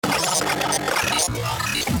Indiana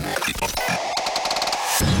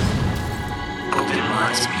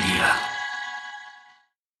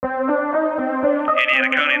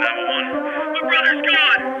County 911. My brother's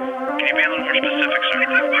gone! Can you be a little more specific, sir?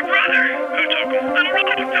 That's my brother! Who took him? I don't know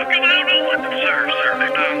who took him. I don't know what. Sir,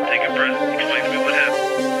 take a breath. Explain to me what happened.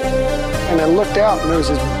 And I looked out and there was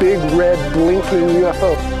this big red blinking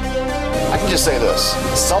UFO. I can just say this.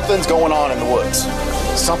 Something's going on in the woods.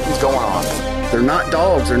 Something's going on. They're not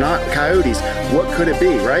dogs. They're not coyotes. What could it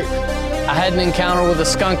be, right? I had an encounter with a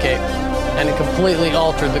skunk ape, and it completely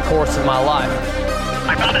altered the course of my life.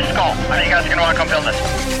 I found a skull. Are you guys gonna want to come film this?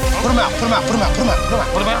 Put him out. I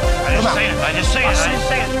just say it.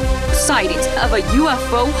 Sightings of a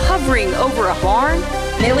UFO hovering over a barn.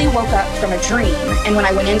 Millie woke up from a dream, and when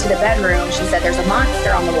I went into the bedroom, she said there's a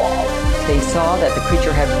monster on the wall. They saw that the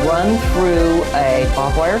creature had run through a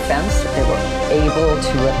barbed wire fence. They were able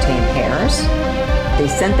to obtain hairs. They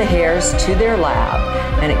sent the hairs to their lab,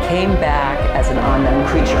 and it came back as an unknown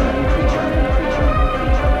creature.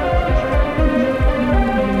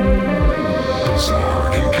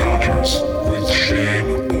 Bizarre Encounters with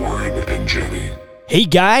Shane, Oren, and Jenny. Hey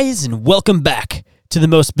guys, and welcome back to the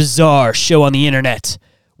most bizarre show on the internet.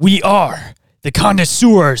 We are the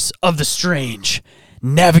connoisseurs of the strange,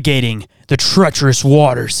 navigating the treacherous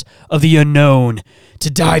waters of the unknown to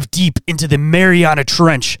dive deep into the Mariana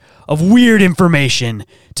Trench of weird information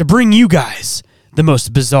to bring you guys the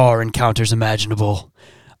most bizarre encounters imaginable.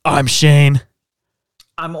 I'm Shane.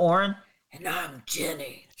 I'm Oren. And I'm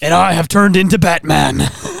Jenny. And I have turned into Batman.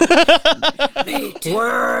 Me too.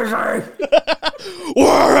 Where is he?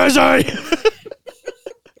 Where is he?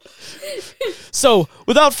 So,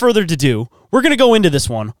 without further ado, we're going to go into this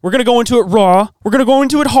one. We're going to go into it raw, we're going to go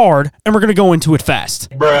into it hard, and we're going to go into it fast.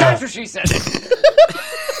 Bruh. That's what she said.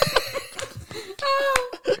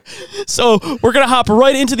 So, we're going to hop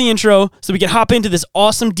right into the intro so we can hop into this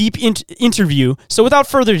awesome, deep interview. So, without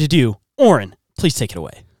further ado, Oren, please take it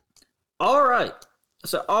away. All right.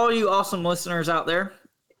 So, all you awesome listeners out there,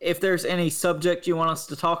 if there's any subject you want us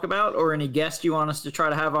to talk about or any guest you want us to try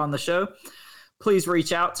to have on the show, please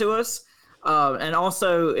reach out to us. And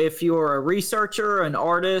also, if you're a researcher, an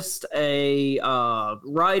artist, a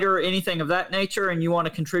writer, anything of that nature, and you want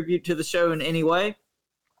to contribute to the show in any way,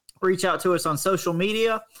 reach out to us on social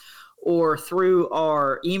media or through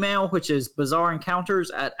our email, which is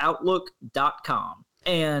bizarreencounters@outlook.com.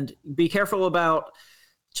 And be careful about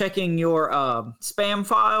checking your spam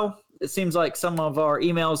file. It seems like some of our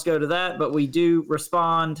emails go to that, but we do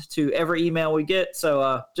respond to every email we get.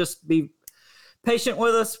 So just be patient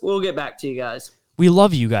with us. We'll get back to you guys. We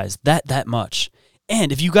love you guys that much.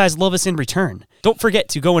 And if you guys love us in return, don't forget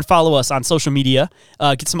to go and follow us on social media,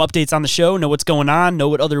 get some updates on the show, know what's going on, know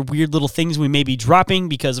what other weird little things we may be dropping,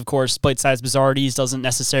 because, of course, Bite-Sized Bizarrities doesn't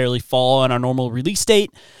necessarily fall on our normal release date.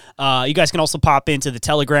 You guys can also pop into the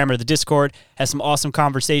Telegram or the Discord, have some awesome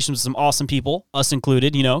conversations with some awesome people, us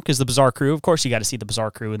included, because the Bizarre Crew, of course, you got to see the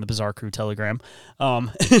Bizarre Crew in the Bizarre Crew Telegram.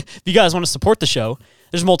 If you guys want to support the show,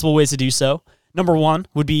 there's multiple ways to do so. Number one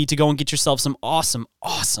would be to go and get yourself some awesome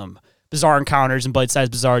Bizarre Encounters and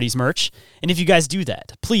Bite-Sized Bizarrities merch. And if you guys do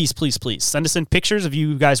that, please send us in pictures of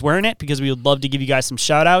you guys wearing it, because we would love to give you guys some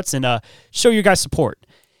shout-outs and show your guys support.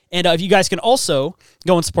 And if you guys can also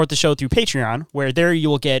go and support the show through Patreon, where there you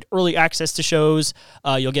will get early access to shows,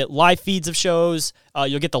 you'll get live feeds of shows,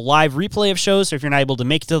 you'll get the live replay of shows, so if you're not able to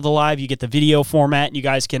make it to the live, you get the video format, and you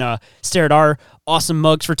guys can stare at our awesome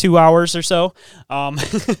mugs for 2 hours or so.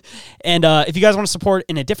 And if you guys want to support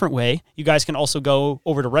in a different way, you guys can also go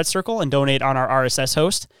over to Red Circle and donate on our RSS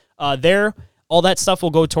host. There, all that stuff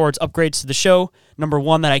will go towards upgrades to the show. Number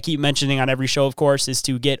one that I keep mentioning on every show, of course, is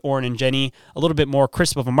to get Oren and Jenny a little bit more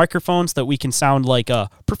crisp of a microphone so that we can sound like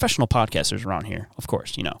professional podcasters around here, of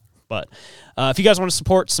course, But if you guys want to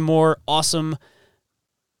support some more awesome,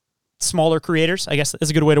 smaller creators, I guess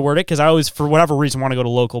that's a good way to word it, because I always, for whatever reason, want to go to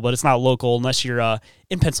local, but it's not local unless you're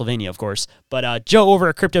in Pennsylvania, of course. But Joe over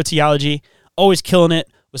at Crypto Theology, always killing it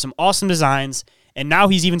with some awesome designs. And now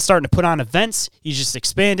he's even starting to put on events. He's just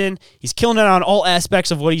expanding. He's killing it on all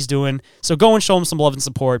aspects of what he's doing. So go and show him some love and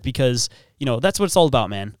support, because, that's what it's all about,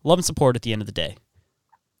 man. Love and support at the end of the day.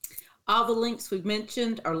 All the links we've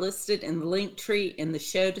mentioned are listed in the link tree in the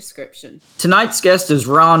show description. Tonight's guest is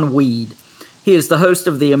Ron Weed. He is the host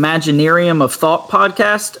of the Imaginarium of Thought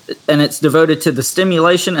podcast, and it's devoted to the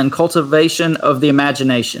stimulation and cultivation of the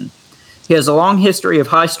imagination. He has a long history of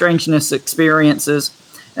high strangeness experiences,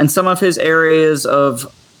 and some of his areas of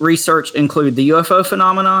research include the UFO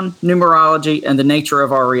phenomenon, numerology, and the nature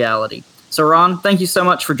of our reality. So, Ron, thank you so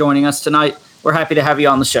much for joining us tonight. We're happy to have you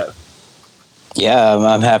on the show. Yeah,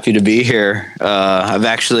 I'm happy to be here. I've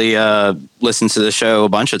actually listened to the show a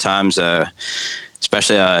bunch of times,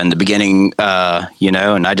 especially in the beginning,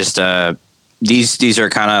 and I just these are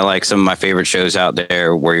kind of like some of my favorite shows out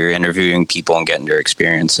there where you're interviewing people and getting their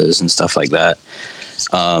experiences and stuff like that.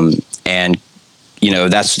 And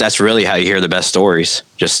that's really how you hear the best stories,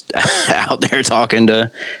 just out there talking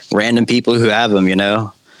to random people who have them,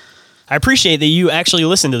 I appreciate that you actually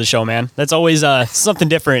listen to the show, man. That's always something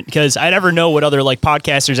different because I never know what other like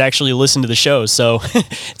podcasters actually listen to the show. So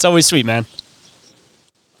it's always sweet, man.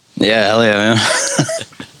 Yeah, hell yeah, man.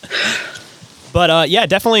 But yeah,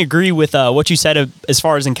 definitely agree with what you said as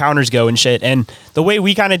far as encounters go and shit. And the way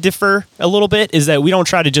we kind of differ a little bit is that we don't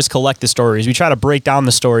try to just collect the stories. We try to break down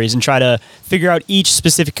the stories and try to figure out each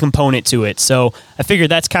specific component to it. So I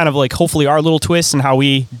figured that's kind of like hopefully our little twist and how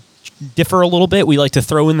we differ a little bit. We like to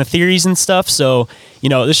throw in the theories and stuff. So,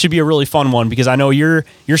 this should be a really fun one because I know your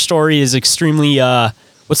story is extremely,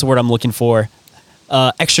 what's the word I'm looking for?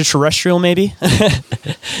 Extraterrestrial, maybe.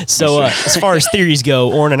 So as far as theories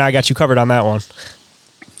go, Orrin and I got you covered on that one.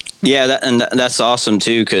 Yeah, that's awesome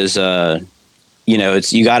too, because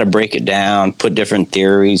it's you got to break it down, put different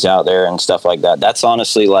theories out there and stuff like that. That's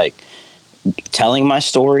honestly like telling my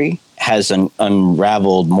story has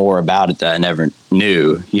unraveled more about it that I never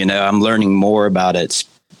knew. I'm learning more about it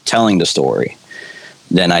telling the story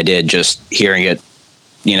than I did just hearing it,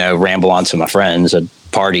 ramble on to my friends at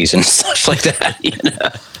parties and stuff like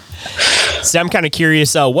that. So I'm kind of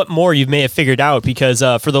curious what more you may have figured out because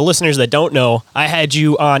for the listeners that don't know, I had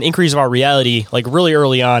you on Increase of Our Reality like really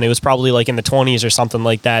early on. It was probably like in the 20s or something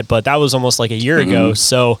like that, but that was almost like a year ago.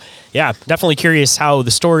 So yeah, definitely curious how the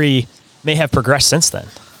story may have progressed since then.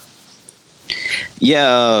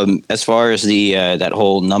 Yeah, as far as the that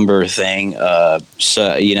whole number thing, there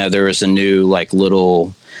was a new like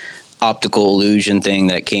little optical illusion thing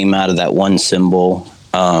that came out of that one symbol.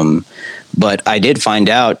 But I did find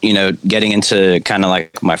out, getting into kind of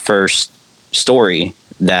like my first story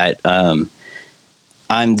that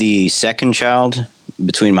I'm the second child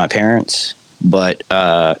between my parents, but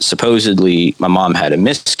supposedly my mom had a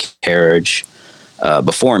miscarriage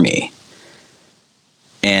before me.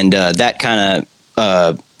 And that kind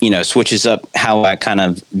of, switches up how I kind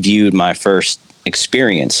of viewed my first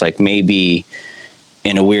experience, like maybe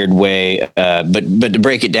in a weird way. But to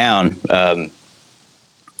break it down,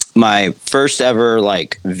 my first ever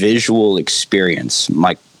like visual experience,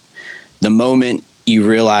 like the moment you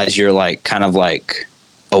realize you're like kind of like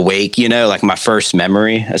awake, like my first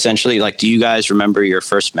memory, essentially. Like, do you guys remember your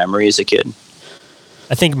first memory as a kid?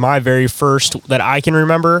 I think my very first that I can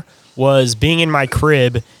remember was being in my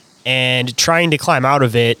crib and trying to climb out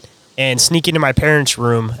of it and sneak into my parents'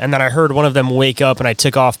 room. And then I heard one of them wake up and I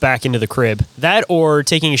took off back into the crib. That or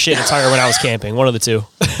taking a shit in a tire when I was camping. One of the two.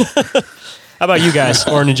 How about you guys,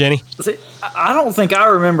 Orrin and Jenny? See, I don't think I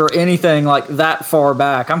remember anything like that far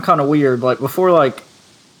back. I'm kind of weird. Like before like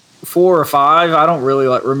 4 or 5, I don't really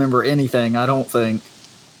like remember anything, I don't think.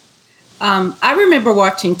 I remember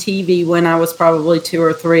watching TV when I was probably 2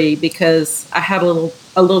 or 3 because I had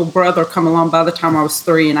a little brother come along by the time I was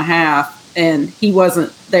 3 and a half, and he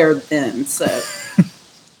wasn't there then. So.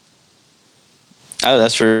 Oh,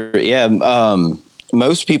 that's for yeah.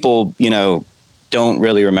 Most people, don't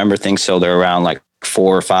really remember things till they're around like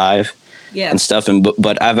 4 or 5. Yeah. And stuff.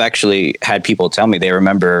 But I've actually had people tell me they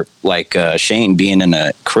remember like Shane being in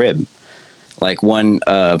a crib. Like one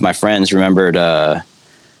of my friends remembered the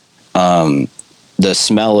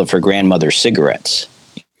smell of her grandmother's cigarettes,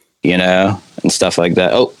 and stuff like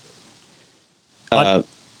that.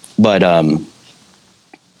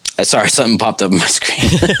 Sorry, something popped up on my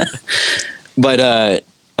screen. But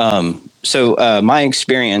so my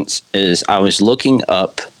experience is I was looking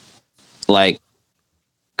up, like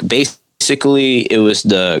basically it was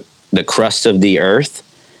the crust of the earth,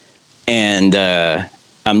 and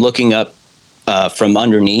I'm looking up from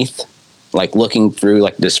underneath, like looking through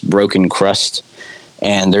like this broken crust,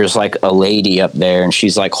 and there's like a lady up there and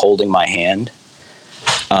she's like holding my hand.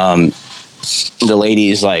 The lady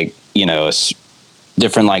is like, a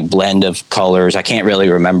different like blend of colors. I can't really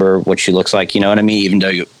remember what she looks like, you know what I mean? Even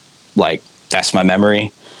though that's my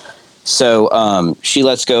memory. So she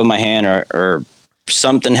lets go of my hand or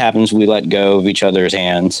something happens. We let go of each other's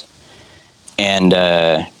hands and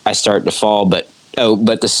I start to fall. But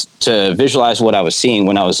to visualize what I was seeing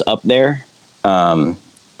when I was up there,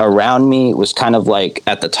 around me was kind of like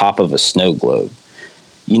at the top of a snow globe.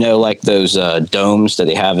 Like those domes that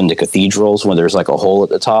they have in the cathedrals where there's like a hole at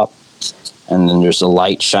the top and then there's a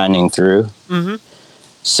light shining through. Mm-hmm.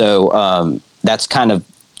 So that's kind of,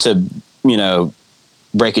 to,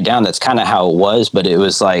 break it down, that's kind of how it was. But it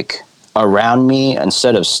was like around me,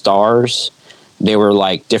 instead of stars, they were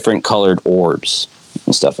like different colored orbs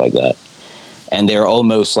and stuff like that. And they're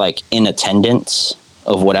almost like in attendance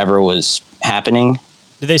of whatever was happening.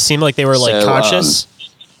 Did they seem like they were like conscious?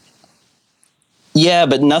 Yeah,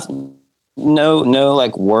 but nothing, no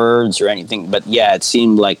like words or anything. But yeah, it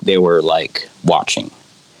seemed like they were like watching.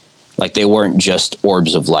 Like they weren't just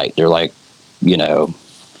orbs of light. They're like, you know,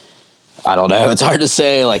 I don't know. It's hard to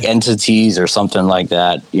say, like entities or something like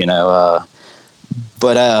that, you know.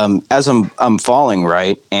 But as I'm falling,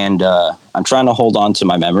 right, and I'm trying to hold on to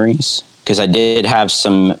my memories, because I did have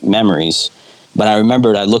some memories, but I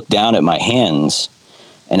remembered I looked down at my hands,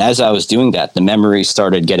 and as I was doing that, the memories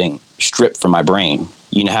started getting stripped from my brain.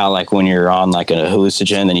 You know how like when you're on like a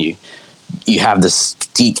hallucinogen and you have this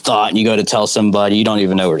deep thought and you go to tell somebody, you don't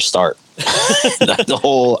even know where to start. The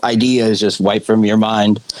whole idea is just wiped from your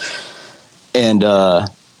mind. And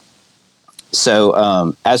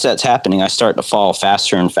so as that's happening, I start to fall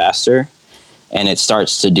faster and faster, and it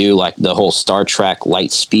starts to do like the whole Star Trek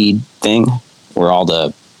light speed thing, where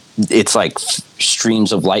it's like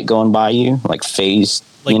streams of light going by you, like phase,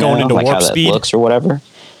 like going into like warp how speed, that looks or whatever.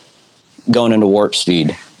 Going into warp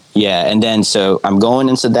speed, yeah. And then so I'm going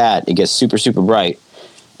into that. It gets super super bright,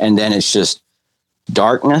 and then it's just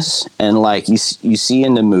darkness, and like you see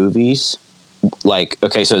in the movies, like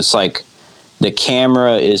okay, so it's like the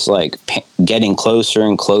camera is like getting closer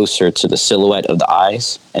and closer to the silhouette of the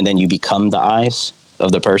eyes, and then you become the eyes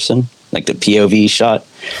of the person, like the POV shot.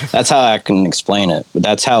 That's how I can explain it, but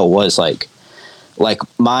that's how it was. Like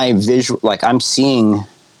my visual, like I'm seeing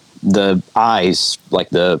the eyes,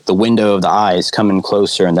 like the window of the eyes coming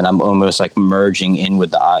closer, and then I'm almost like merging in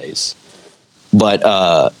with the eyes. But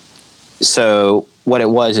so what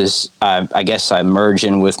it was is I guess I merge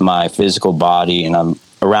in with my physical body, and I'm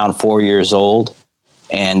around 4 years old,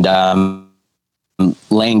 and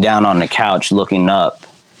laying down on the couch looking up,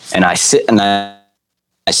 and I sit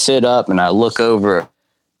up and I look over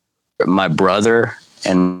at my brother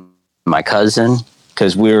and my cousin,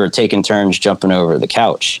 because we were taking turns jumping over the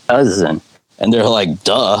couch. Cousin, and they're like,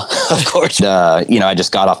 duh, of course. You know, I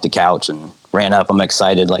just got off the couch and ran up. I'm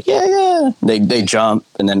excited, like, yeah. They jump,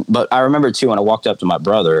 and then, but I remember too, when I walked up to my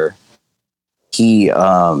brother, he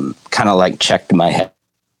kind of like checked my head.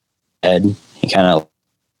 He kind of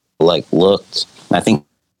like looked. I think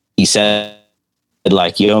he said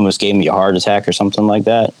like, you almost gave me a heart attack or something like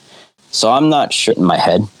that. So I'm not sure in my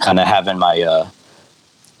head, kind of having my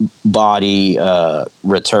body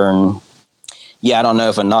return. Yeah, I don't know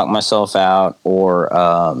if I knocked myself out or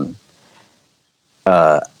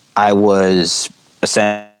I was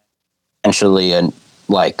essentially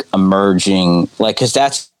like emerging, like, because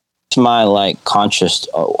that's my like conscious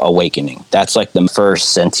awakening. That's like the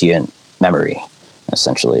first sentient memory,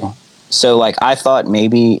 essentially. So like I thought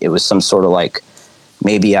maybe it was some sort of like,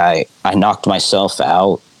 maybe I knocked myself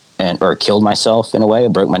out or killed myself in a way,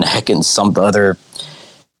 broke my neck, and some other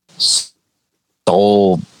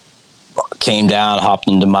soul came down, hopped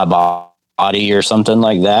into my body or something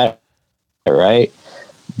like that, right?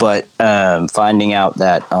 But finding out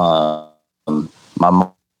that my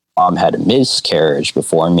mom had a miscarriage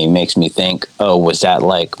before me makes me think, oh, was that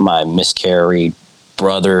like my miscarried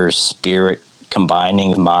brother's spirit combining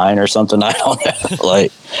with mine or something? I don't know.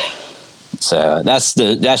 Like, so that's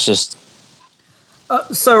just.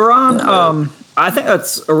 So Ron, I think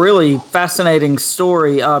that's a really fascinating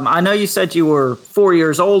story. I know you said you were 4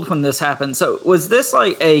 years old when this happened. So was this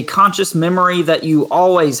like a conscious memory that you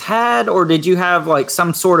always had, or did you have like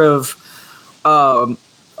some sort of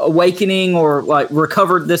awakening or like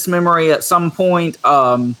recovered this memory at some point?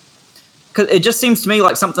 Because it just seems to me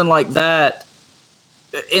like something like that,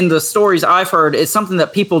 in the stories I've heard, is something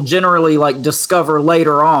that people generally like discover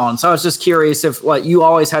later on. So I was just curious if like you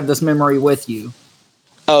always had this memory with you.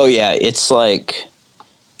 Oh yeah, it's like,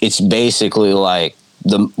 it's basically like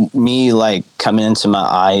me like coming into my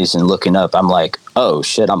eyes and looking up. I'm like, oh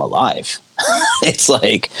shit, I'm alive. It's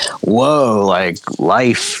like, whoa, like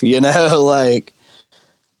life, you know, like.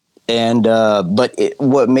 And but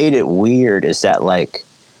what made it weird is that like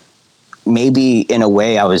maybe in a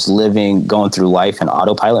way I was going through life in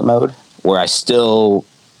autopilot mode, where I still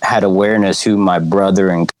had awareness who my brother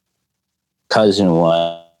and cousin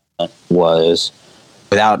was,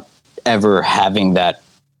 without ever having that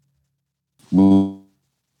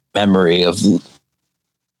memory of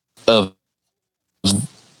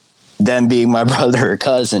them being my brother or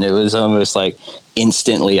cousin. It was almost like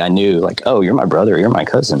instantly I knew, like, oh, you're my brother, you're my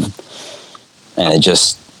cousin. And it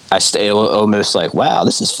just, I stay almost like, wow,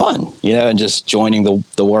 this is fun, and just joining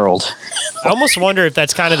the world. I almost wonder if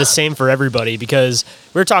that's kind of the same for everybody, because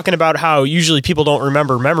we're talking about how usually people don't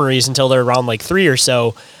remember memories until they're around like 3 or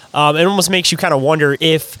so. It almost makes you kind of wonder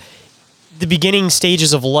if the beginning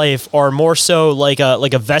stages of life are more so like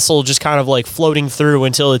a vessel just kind of like floating through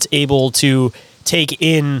until it's able to take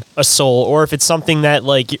in a soul, or if it's something that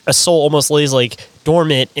like a soul almost lays like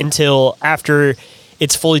dormant until after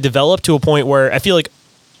it's fully developed to a point where I feel like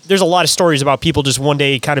there's a lot of stories about people just one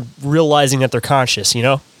day kind of realizing that they're conscious,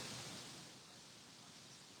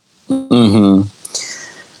 Mm-hmm.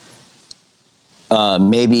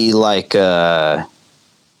 Maybe like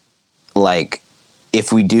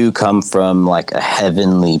if we do come from like a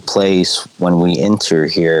heavenly place when we enter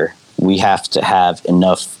here, we have to have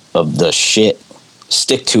enough of the shit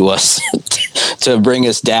stick to us to bring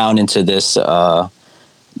us down into this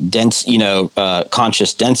dense,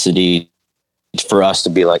 conscious density for us to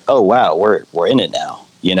be like, oh wow, we're in it now,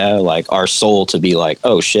 like our soul to be like,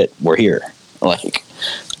 oh shit, we're here, like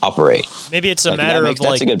operate. Maybe it's a matter of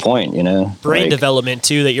that's a good point, brain development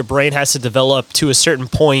too, that your brain has to develop to a certain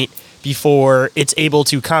point before it's able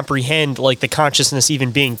to comprehend like the consciousness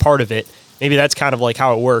even being part of it. Maybe that's kind of like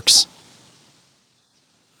how it works.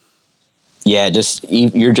 Yeah,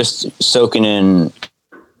 you're just soaking in,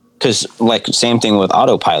 because like same thing with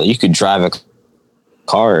autopilot. You could drive a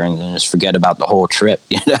car and then just forget about the whole trip,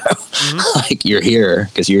 Mm-hmm. Like you're here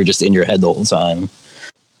because you're just in your head the whole time.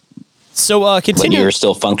 So continue. But you're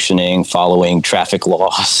still functioning, following traffic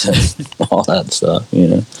laws and all that stuff,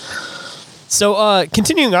 So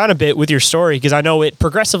continuing on a bit with your story, because I know it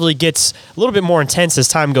progressively gets a little bit more intense as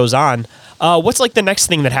time goes on. What's like the next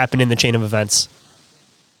thing that happened in the chain of events?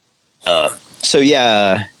 I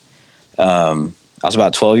was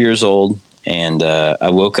about 12 years old, and I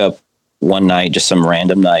woke up one night, just some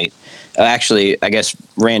random night. Actually, I guess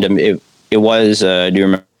random. It was. Do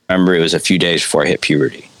you remember? It was a few days before I hit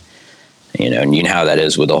puberty. And you know how that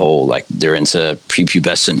is with the whole like they're into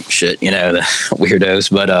prepubescent shit. The weirdos.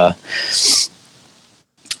 But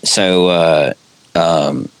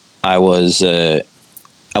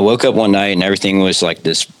I woke up one night and everything was like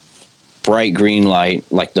this bright green light,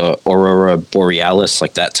 like the aurora borealis,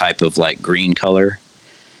 like that type of like green color.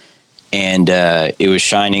 And it was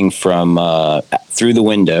shining from through the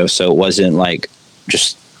window, so it wasn't like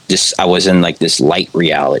just this. I was in like this light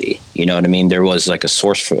reality. You know what I mean? There was like a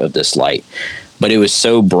source of this light, but it was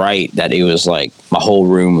so bright that it was like my whole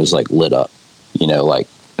room was like lit up. Like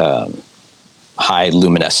high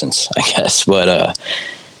luminescence, I guess. But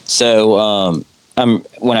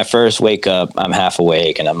when I first wake up, I'm half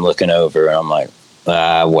awake and I'm looking over and I'm like,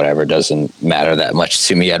 whatever, doesn't matter that much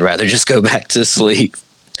to me. I'd rather just go back to sleep.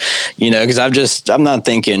 Because I'm not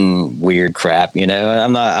thinking weird crap, I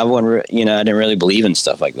didn't really believe in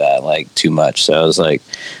stuff like that, like too much. So I was like,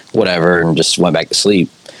 whatever, and just went back to sleep.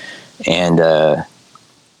 And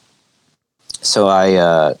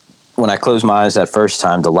when I closed my eyes that first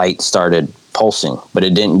time, the light started pulsing, but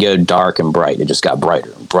it didn't go dark and bright. It just got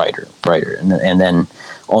brighter and brighter and brighter. And then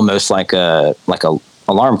almost like a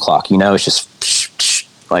alarm clock, it's just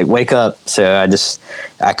like wake up. So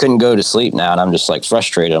I couldn't go to sleep now, and I'm just like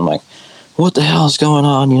frustrated. I'm like, what the hell is going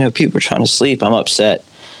on? People are trying to sleep. I'm upset.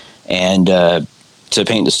 And to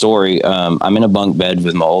paint the story, I'm in a bunk bed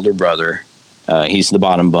with my older brother. He's the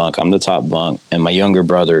bottom bunk, I'm the top bunk, and my younger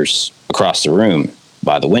brother's across the room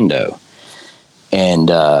by the window. And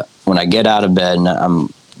when I get out of bed and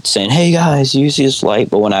I'm saying, hey guys, use this light,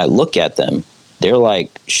 but when I look at them, they're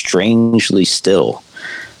like strangely still,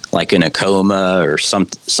 like in a coma or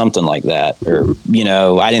something like that. Or,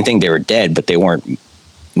 I didn't think they were dead, but they weren't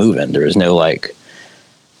moving. There was no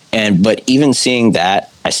but even seeing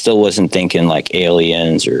that, I still wasn't thinking like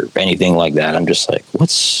aliens or anything like that. I'm just like,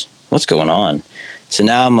 what's going on? So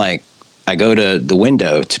now I'm like, I go to the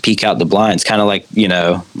window to peek out the blinds, kind of like,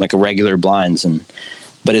 like a regular blinds.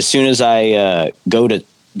 But as soon as I go to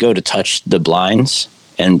touch the blinds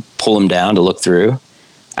and pull them down to look through,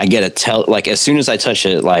 I get as soon as I touch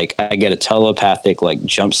it, like I get a telepathic like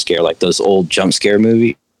jump scare, like those old jump scare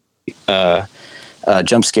videos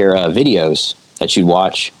that you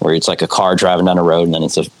watch, where it's like a car driving down the road and then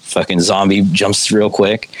it's a fucking zombie jumps real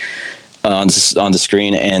quick on the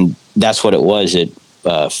screen. And that's what it was. It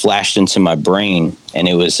flashed into my brain, and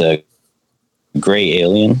it was a gray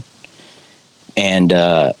alien. And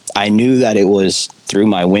I knew that it was through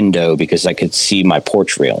my window because I could see my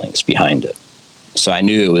porch railings behind it. So I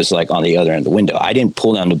knew it was like on the other end of the window. I didn't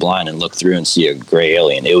pull down the blind and look through and see a gray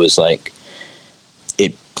alien. It was like,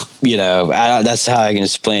 that's how I can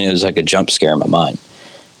explain it. It was like a jump scare in my mind.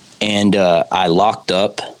 And I locked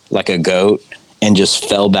up like a goat and just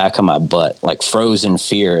fell back on my butt, like froze in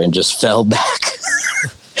fear and just fell back.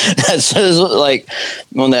 That's like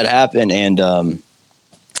when that happened. And,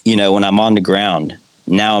 when I'm on the ground,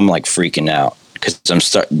 now I'm like freaking out because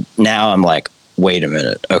now I'm like, wait a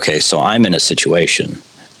minute. Okay. So I'm in a situation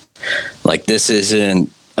like this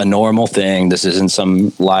isn't a normal thing. This isn't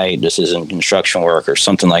some light. This isn't construction work or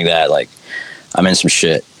something like that. Like I'm in some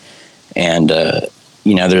shit. And,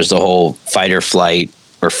 there's the whole fight or flight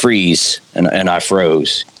or freeze. And I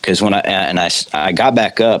froze because when I got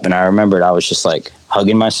back up and I remembered I was just like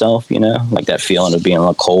hugging myself, like that feeling of being a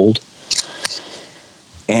little cold.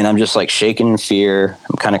 And I'm just like shaking in fear.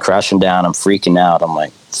 I'm kind of crashing down. I'm freaking out. I'm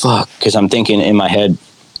like, fuck. Because I'm thinking in my head,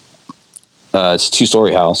 it's a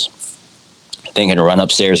 2-story house. Thinking to run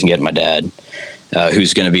upstairs and get my dad,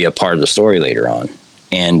 who's going to be a part of the story later on.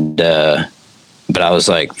 And, but I was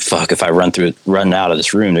like, fuck, if I run out of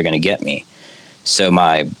this room, they're going to get me. So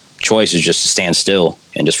my choice is just to stand still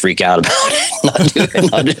and just freak out about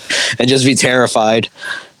it, and just be terrified.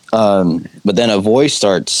 But then a voice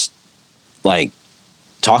starts like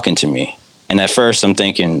talking to me. And at first I'm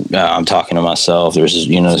thinking, I'm talking to myself. There's,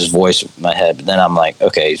 this voice in my head. But then I'm like,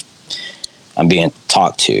 okay, I'm being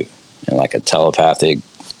talked to in like a telepathic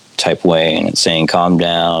type way. And it's saying, calm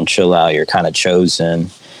down, chill out. You're kind of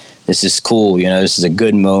chosen. This is cool. This is a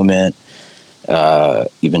good moment.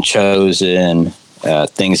 You've been chosen.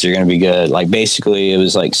 Things are going to be good. Like basically it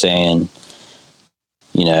was like saying,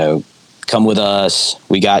 come with us.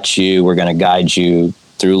 We got you. We're going to guide you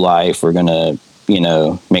through life. We're going to,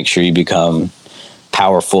 make sure you become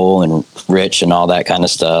powerful and rich and all that kind of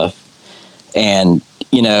stuff. And,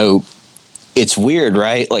 it's weird,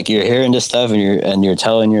 right? Like you're hearing this stuff and you're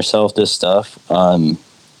telling yourself this stuff. And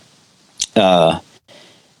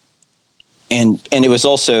it was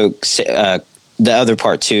also, the other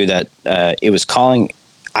part too, that, it was calling,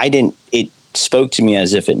 it spoke to me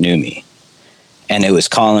as if it knew me. And it was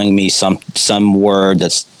calling me some word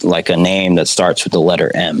that's like a name that starts with the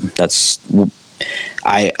letter M.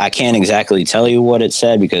 I can't exactly tell you what it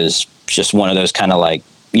said because it's just one of those kind of like,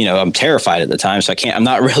 I'm terrified at the time. So I'm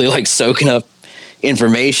not really like soaking up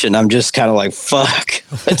information. I'm just kind of like, fuck,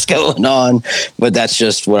 what's going on? But that's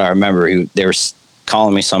just what I remember. They were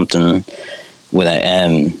calling me something with an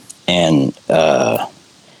M.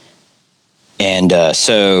 And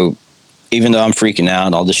so even though I'm freaking out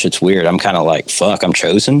and all this shit's weird, I'm kind of like, fuck, I'm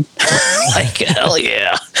chosen. Like, hell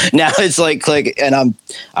yeah. Now it's like, and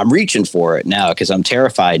I'm reaching for it now because I'm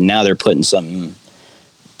terrified. Now they're putting something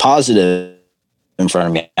positive in front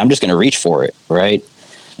of me. I'm just going to reach for it. Right.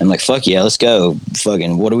 I'm like, fuck yeah, let's go.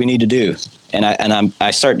 Fucking, what do we need to do? And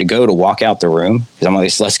I start to go to walk out the room because I'm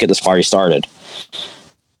like, let's get this party started.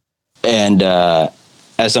 And,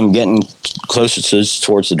 as I'm getting closer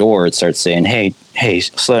towards the door, it starts saying, hey,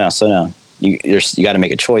 slow down. You got to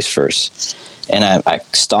make a choice first. And I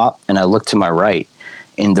stop and I look to my right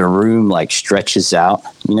and the room like stretches out,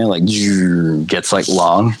 like gets like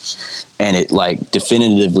long. And it like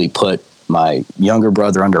definitively put my younger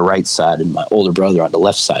brother on the right side and my older brother on the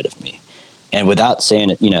left side of me. And without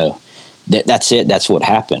saying it, that's it. That's what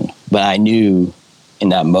happened. But I knew in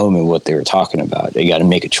that moment what they were talking about. You got to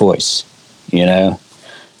make a choice,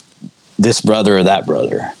 this brother or that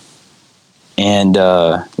brother. And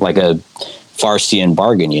like a Farsian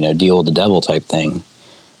bargain, deal with the devil type thing.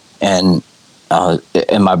 And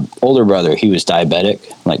my older brother, he was diabetic,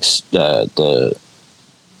 like the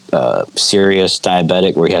serious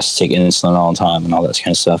diabetic where he has to take insulin all the time and all that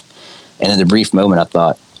kind of stuff. And in the brief moment I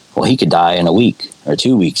thought, well, he could die in a week or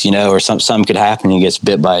 2 weeks, or something could happen. He gets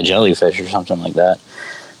bit by a jellyfish or something like that.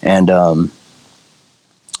 And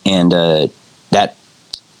that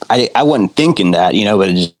I wasn't thinking that, but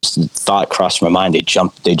it just thought crossed my mind. They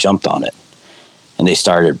jumped on it and they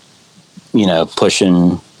started,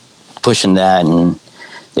 pushing that. And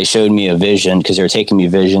they showed me a vision because they were taking me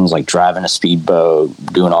visions, like driving a speedboat,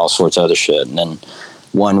 doing all sorts of other shit. And then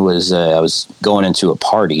one was, I was going into a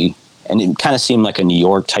party and it kind of seemed like a New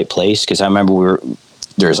York type place. Cause I remember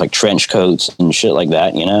there's like trench coats and shit like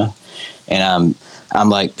that, and I'm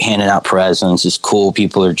like handing out presents. It's cool.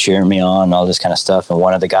 People are cheering me on, all this kind of stuff. And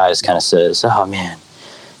one of the guys kind of says, oh man,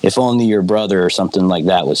 if only your brother or something like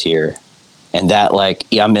that was here. And that like,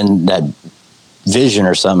 yeah, I'm in that vision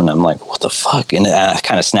or something. I'm like, what the fuck? And I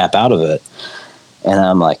kind of snap out of it. And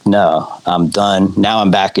I'm like, no, I'm done. Now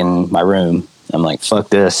I'm back in my room. I'm like, fuck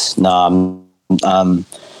this. No, I'm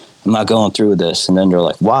not going through with this. And then they're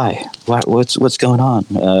like, why? What's going on?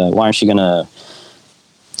 Why aren't you going to,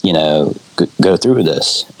 go through with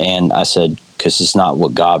this? And I said, because it's not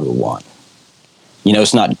what God would want.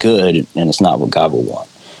 It's not good and it's not what God would want.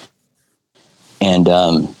 And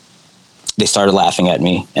they started laughing at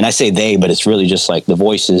me. And I say they, but it's really just like the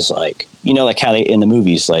voices, like, you know, like how they in the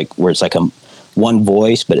movies, like where it's like one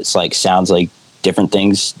voice, but it's like sounds like different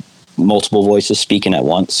things, multiple voices speaking at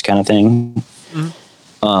once kind of thing.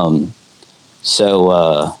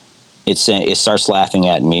 So it starts laughing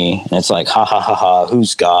at me, and it's like, ha ha ha ha,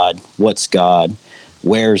 who's God? What's God?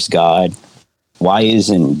 Where's God? Why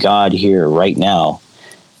isn't God here right now?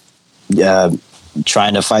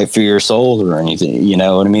 Trying to fight for your soul or anything, you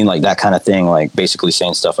know what I mean? Like that kind of thing, like basically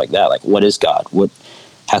saying stuff like that. Like, what is God?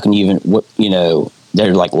 How can you even, you know,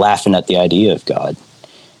 they're like laughing at the idea of God.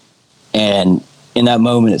 And in that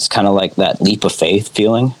moment, it's kind of like that leap of faith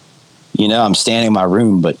feeling. You know, I'm standing in my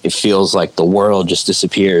room, but it feels like the world just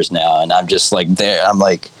disappears now. And I'm just like there. I'm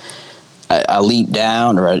like, I leap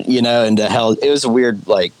down, or, you know, into hell. It was a weird,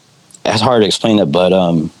 like, it's hard to explain it, but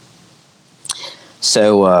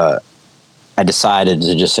so I decided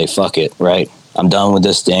to just say, fuck it, right? I'm done with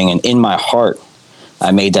this thing. And in my heart,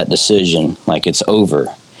 I made that decision, like, it's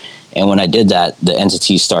over. And when I did that, the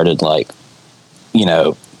entity started like, you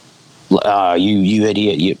know, you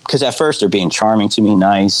idiot. Because at first they're being charming to me,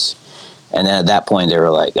 nice. And then at that point they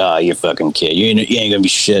were like, oh, you fucking kid. You ain't going to be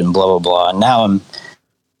shit and blah, blah, blah. And now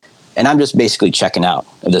I'm just basically checking out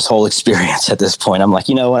of this whole experience at this point. I'm like,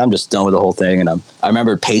 you know what? I'm just done with the whole thing. And I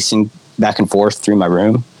remember pacing back and forth through my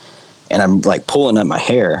room, and I'm like pulling at my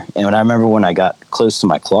hair. And I remember when I got close to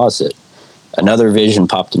my closet, another vision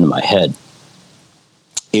popped into my head.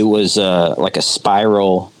 It was like a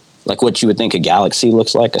spiral, like what you would think a galaxy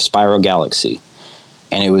looks like, a spiral galaxy.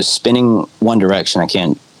 And it was spinning one direction. I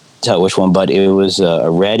can't tell which one, but it was a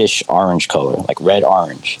reddish orange color, like red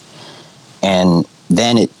orange. And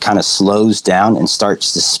then it kind of slows down and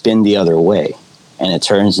starts to spin the other way. And it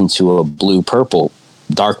turns into a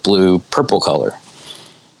dark blue purple color.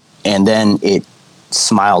 And then it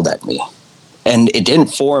smiled at me. And it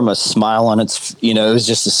didn't form a smile on its, you know, it was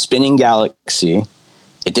just a spinning galaxy.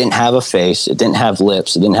 It didn't have a face. It didn't have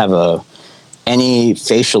lips. It didn't have any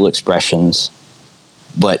facial expressions.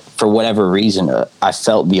 But for whatever reason, I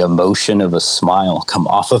felt the emotion of a smile come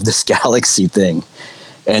off of this galaxy thing.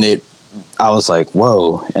 And I was like,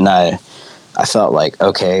 whoa. And I felt like,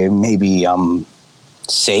 okay, maybe I'm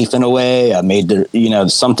safe in a way. I made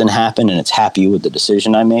something happen, and it's happy with the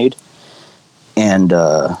decision I made. And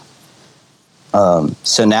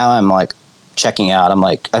so now I'm like checking out.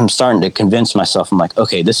 I'm starting to convince myself. I'm like,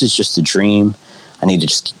 okay, this is just a dream. I need to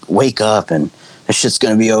just wake up, and this shit's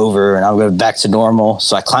going to be over, and I'll go back to normal.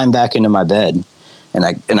 So I climb back into my bed, and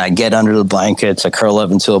I get under the blankets. I curl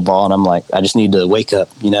up into a ball, and I'm like, I just need to wake up.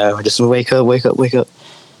 You know, I just wake up.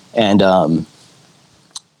 And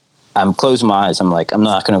I'm closing my eyes. I'm like, I'm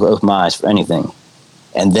not going to open my eyes for anything.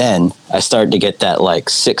 And then I start to get that like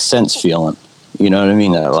sixth sense feeling. You know what I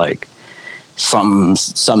mean? That like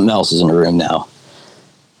something else is in the room now.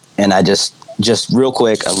 And I just real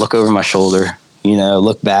quick, I look over my shoulder, you know,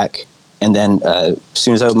 look back. And then as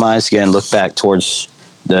soon as I open my eyes again, look back towards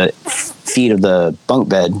the feet of the bunk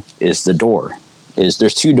bed is the door.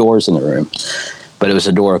 There's two doors in the room, but it was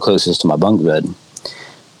the door closest to my bunk bed.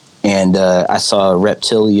 And I saw a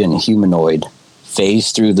reptilian humanoid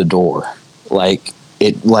phase through the door.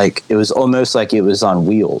 It was almost like it was on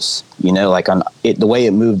wheels, you know, like the way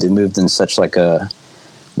it moved in such like a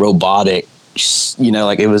robotic, you know,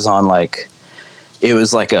 like it was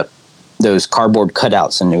like those cardboard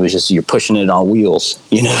cutouts, and it was just, you're pushing it on wheels,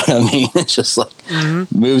 you know what I mean? It's just like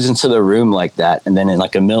moves into the room like that. And then in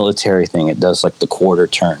like a military thing, it does like the quarter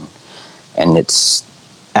turn, and it's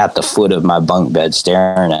at the foot of my bunk bed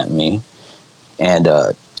staring at me. And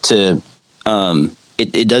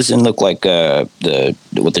it doesn't look like what the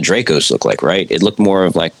Dracos look like, right? It looked more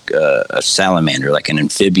of like a salamander, like an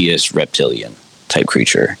amphibious reptilian type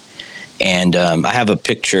creature. And I have a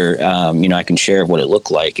picture, you know, I can share what it looked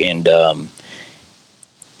like. And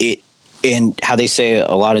and how they say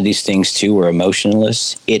a lot of these things too were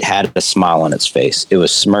emotionless. It had a smile on its face. It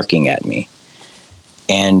was smirking at me.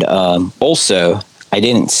 And also, I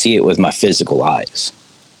didn't see it with my physical eyes.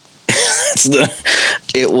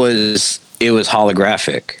 It was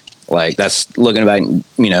holographic. Like, that's looking back,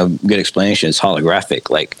 you know, good explanation. It's holographic.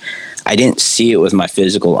 Like, I didn't see it with my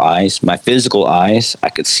physical eyes. My physical eyes, I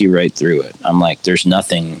could see right through it. I'm like, there's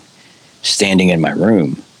nothing standing in my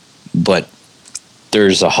room, but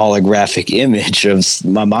there's a holographic image of,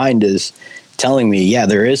 my mind is telling me, yeah,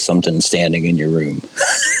 there is something standing in your room.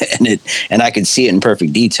 and I could see it in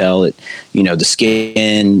perfect detail. It, you know, the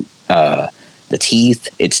skin, the teeth,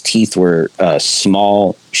 its teeth were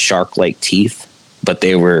small shark-like teeth, but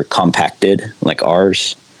they were compacted like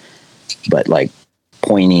ours, but like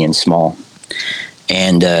pointy and small.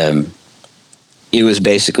 And it was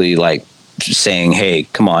basically like saying, "Hey,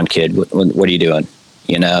 come on, kid, what are you doing?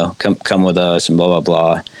 You know, come with us," and blah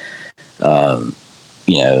blah blah.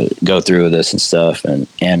 You know, go through with this and stuff.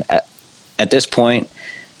 And at this point,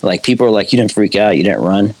 like, people are like, "You didn't freak out, you didn't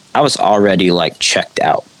run." I was already like checked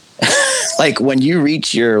out. Like, when you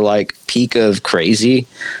reach your like peak of crazy,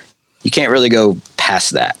 you can't really go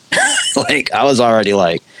past that. Like, I was already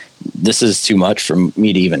like, this is too much for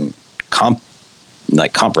me to even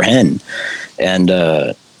comprehend. And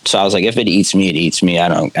so I was like, if it eats me, it eats me. I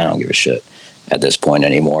don't give a shit at this point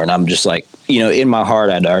anymore. And I'm just like, you know, in my heart,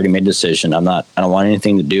 I'd already made a decision. I don't want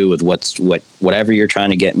anything to do with whatever you're trying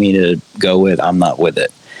to get me to go with. I'm not with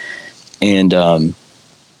it. And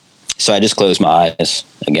so I just closed my eyes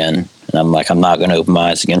again. And I'm like, I'm not going to open my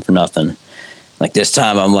eyes again for nothing. Like, this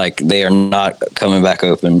time, I'm like, they are not coming back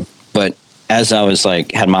open. But as I was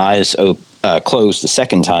like, had my eyes closed the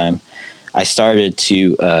second time, I started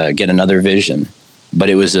to get another vision. But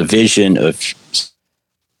it was a vision of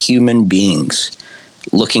human beings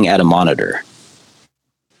looking at a monitor.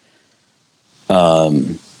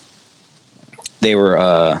 They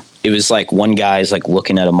were, it was like one guy's like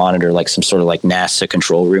looking at a monitor, like some sort of like NASA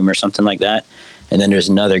control room or something like that. And then there's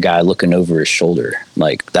another guy looking over his shoulder.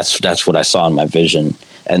 Like, that's what I saw in my vision.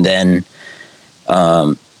 And then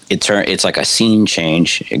it's like a scene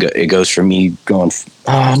change. It goes from me going,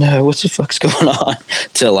 "Oh no, what the fuck's going on?"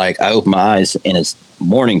 to like, I open my eyes and it's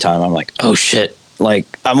morning time. I'm like, "Oh shit. Like,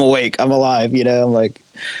 I'm awake, I'm alive," you know? I'm like,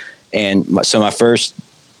 so my first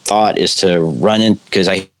thought is to run in, because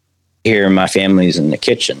I hear my family's in the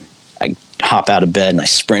kitchen. I hop out of bed and I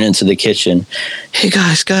sprint into the kitchen. "Hey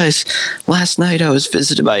guys, last night I was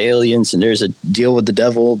visited by aliens and there's a deal with the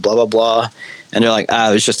devil, blah, blah, blah." And they're like,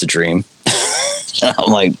 "It was just a dream." And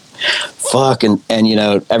I'm like, fuck. And, you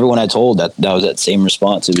know, everyone I told that was that same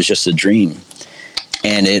response. It was just a dream.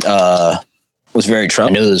 And it was very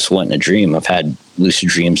troubling. I knew this wasn't a dream. I've had lucid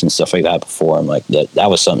dreams and stuff like that before. I'm like, that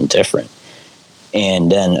was something different.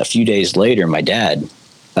 And then a few days later, my dad,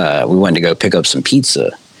 we went to go pick up some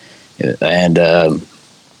pizza. And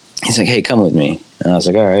he's like, "Hey, come with me." And I was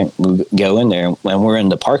like, "All right." We go in there. When we're in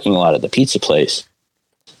the parking lot of the pizza place,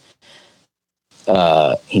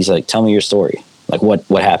 he's like, "Tell me your story. Like,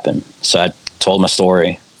 what happened?" So I told my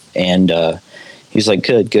story. And he's like,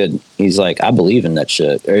 good. He's like, "I believe in that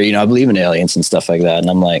shit." Or, you know, "I believe in aliens and stuff like that." And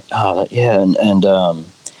I'm like, "Oh, yeah." And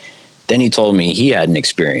then he told me he had an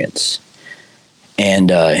experience. And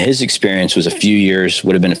his experience was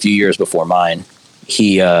would have been a few years before mine.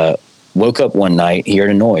 He woke up one night, he heard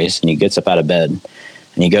a noise, and he gets up out of bed,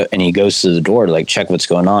 and he goes to the door to like check what's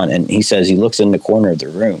going on. And he says he looks in the corner of the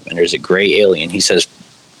room, and there's a gray alien. He says,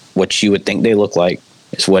 what you would think they look like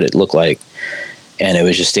is what it looked like, and it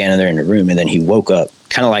was just standing there in the room. And then he woke up,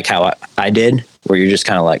 kind of like how I did, where you're just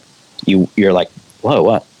kind of like you're like, "Whoa,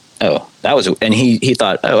 what? Oh, that was," and he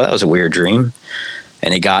thought, "Oh, that was a weird dream."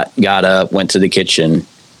 And he got up, went to the kitchen,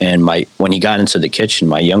 and when he got into the kitchen,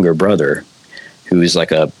 my younger brother, who was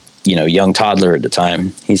like a, you know, young toddler at the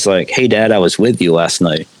time, he's like, "Hey Dad, I was with you last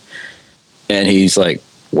night." And he's like,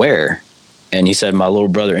 "Where?" And he said, "My little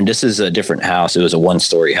brother," and this is a different house. It was a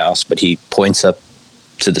 1-story house, but he points up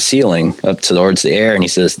to the ceiling, up towards the air, and he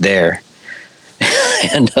says, "There."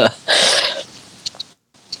 And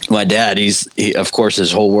my dad, he of course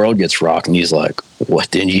his whole world gets rocked, and he's like,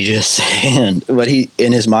 "What did you just say?" But he,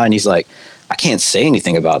 in his mind, he's like, "I can't say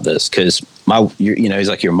anything about this because you know," he's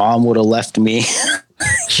like, "Your mom would have left me."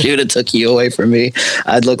 "She would have took you away from me.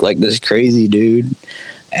 I'd look like this crazy dude."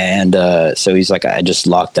 And so he's like, I just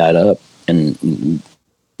locked that up in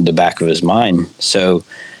the back of his mind. So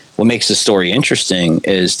what makes the story interesting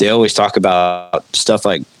is they always talk about stuff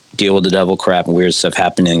like deal with the devil crap and weird stuff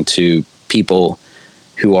happening to people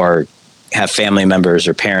who have family members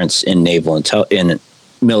or parents in in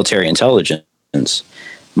military intelligence.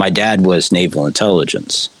 My dad was naval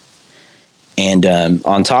intelligence. And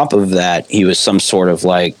on top of that, he was some sort of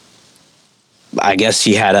like, I guess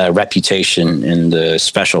he had a reputation in the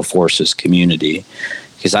special forces community,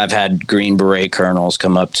 because I've had Green Beret colonels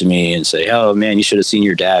come up to me and say, "Oh man, you should have seen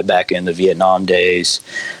your dad back in the Vietnam days."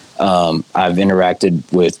 I've interacted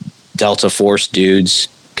with Delta Force dudes,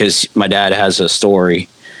 because my dad has a story,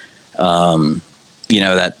 you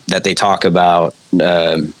know, that they talk about,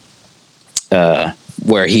 where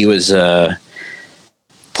he was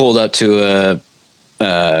pulled up to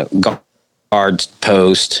a guard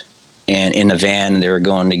post, and in a van they were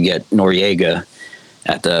going to get Noriega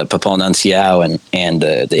at the Papal Nuncio, and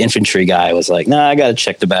the infantry guy was like, "Nah, I got to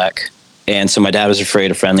check the back." And so my dad was afraid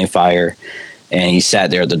of friendly fire, and he sat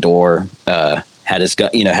there at the door, had his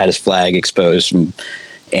flag exposed,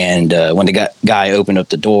 and when the guy opened up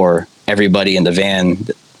the door, everybody in the van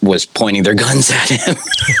was pointing their guns at him.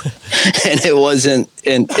 And it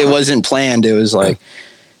wasn't planned. It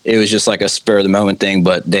was just like a spur of the moment thing,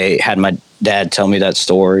 but they had my dad tell me that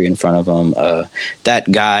story in front of them.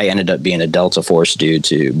 That guy ended up being a Delta Force dude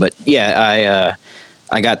too. But yeah,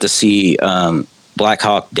 I got to see Black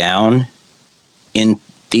Hawk Down in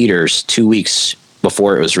theaters 2 weeks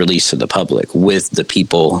before it was released to the public with the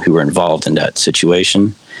people who were involved in that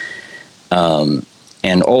situation.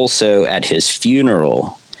 And also at his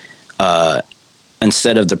funeral,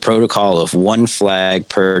 instead of the protocol of one flag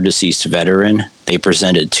per deceased veteran, they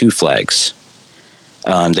presented 2 flags.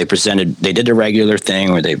 They did the regular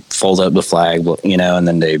thing where they fold up the flag, and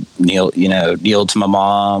then they kneel to my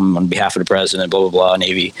mom on behalf of the president, blah, blah, blah,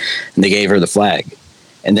 Navy, and they gave her the flag.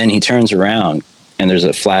 And then he turns around and there's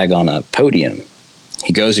a flag on a podium.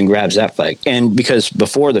 He goes and grabs that flag. And because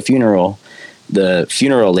before the funeral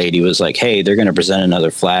lady was like, hey, they're going to present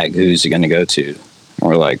another flag. Who's it going to go to? And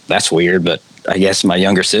we're like, that's weird. But I guess my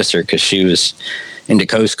younger sister, because she was into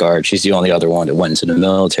Coast Guard, she's the only other one that went into the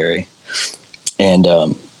military. And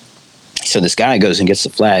so this guy goes and gets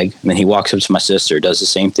the flag, and then he walks up to my sister, does the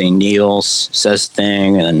same thing, kneels, says the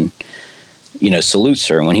thing, and, salutes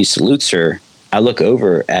her. And when he salutes her, I look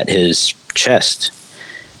over at his chest,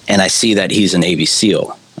 and I see that he's a Navy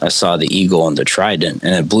SEAL. I saw the eagle and the trident,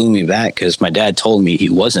 and it blew me back because my dad told me he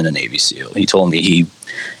wasn't a Navy SEAL. He told me he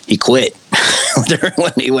quit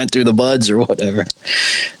when he went through the buds or whatever.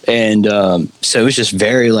 And so it was just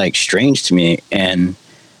very strange to me. And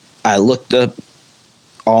I looked up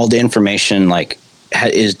all the information,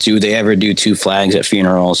 do they ever do 2 flags at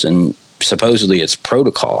funerals? And supposedly it's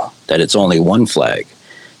protocol that it's only 1 flag.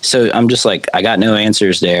 So I'm just I got no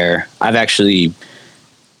answers there. I've actually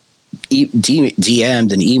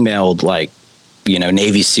DM'd and emailed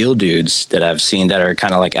Navy SEAL dudes that I've seen that are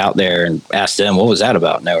kind of out there and asked them, what was that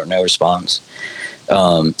about? No response.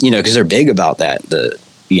 Because they're big about that.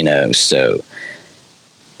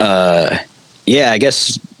 Yeah, I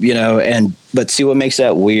guess, but see what makes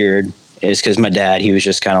that weird is because my dad, he was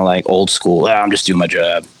just kind of old school. I'm just doing my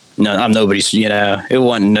job. No, I'm nobody's, it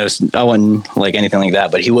wasn't, I wasn't anything like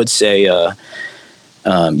that, but he would say,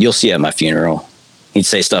 you'll see at my funeral. He'd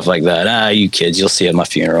say stuff like that. You kids, you'll see at my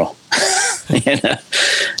funeral.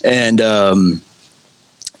 And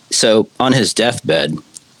so on his deathbed,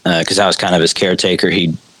 because I was kind of his caretaker,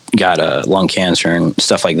 he got lung cancer and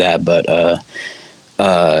stuff like that. But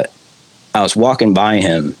I was walking by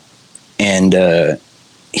him, and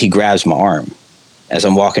he grabs my arm. As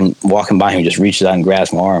I'm walking by him, he just reaches out and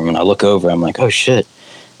grabs my arm, and I look over. I'm like, oh shit!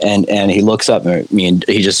 And he looks up at me, and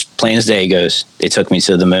he just plain as day goes, "They took me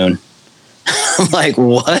to the moon." I'm like,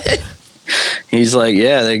 what? He's like,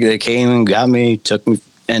 yeah, they came and got me, took me,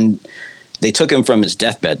 and they took him from his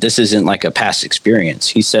deathbed. This isn't a past experience.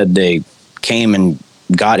 He said they came and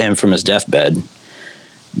got him from his deathbed.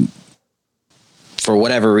 For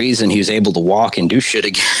whatever reason, he was able to walk and do shit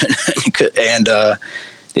again. And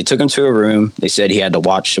they took him to a room. They said he had to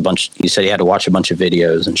watch a bunch of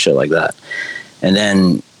videos and shit like that. And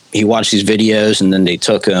then he watched these videos, and then they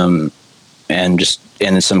took him and just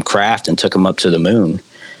in some craft and took him up to the moon.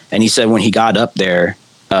 And he said when he got up there,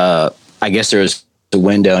 I guess there was a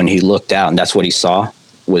window, and he looked out, and that's what he saw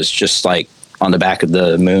was just on the back of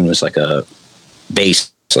the moon was a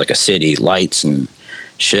base, a city, lights and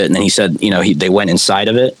shit. And then he said, they went inside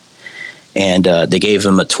of it, and they gave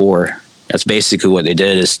him a tour. That's basically what they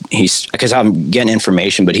did. Is because I'm getting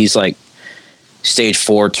information, but he's stage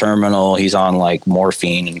 4 terminal. He's on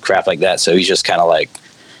morphine and crap like that. So he's just kind of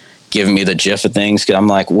giving me the gif of things. Cause I'm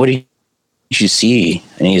like, what did you see?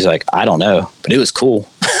 And he's like, I don't know, but it was cool.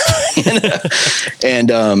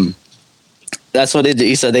 And that's what they did.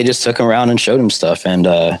 He said they just took him around and showed him stuff, and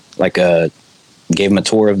gave him a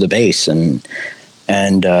tour of the base. And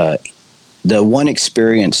the one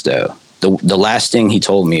experience though, the last thing he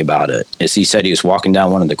told me about it is he said he was walking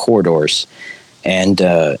down one of the corridors, and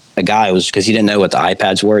a guy was, because he didn't know what the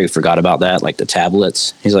iPads were, he forgot about that, the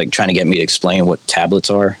tablets. He's trying to get me to explain what tablets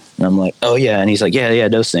are, and I'm like, oh yeah. And he's like, yeah,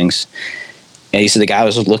 those things. And he said the guy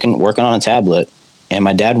was working on a tablet, and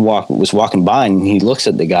my dad was walking by, and he looks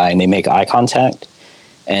at the guy, and they make eye contact.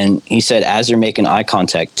 And he said as they're making eye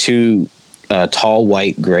contact, 2 tall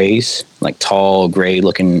white grays, tall gray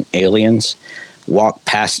looking aliens, walk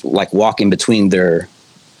past, walk in between them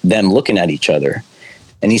looking at each other.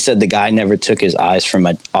 And he said the guy never took his eyes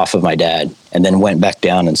off of my dad, and then went back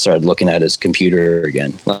down and started looking at his computer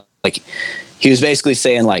again. He was basically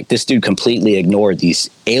saying this dude completely ignored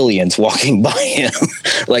these aliens walking by him.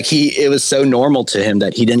 It was so normal to him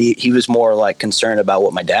that he was more concerned about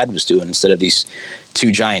what my dad was doing instead of these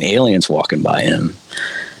 2 giant aliens walking by him.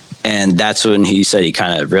 And that's when he said he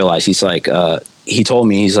kind of realized. He's like, he told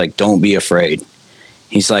me, he's like, don't be afraid.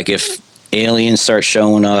 He's like, if aliens start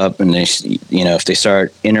showing up and they, if they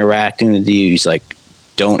start interacting with you, he's like,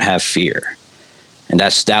 don't have fear. And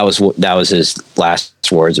that was his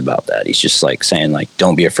last words about that. He's just like saying, like,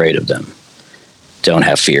 don't be afraid of them. Don't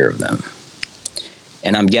have fear of them.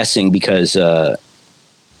 And I'm guessing because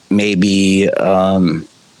maybe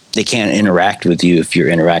they can't interact with you if you're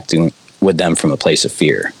interacting with them from a place of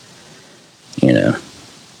fear,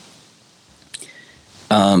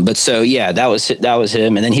 But so, yeah, that was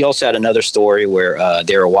him. And then he also had another story where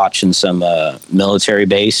they were watching some military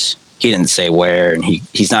base. He didn't say where, and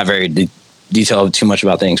he's not very detailed too much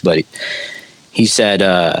about things, but he said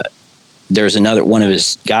there's another one of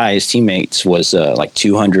his guys, teammates, was like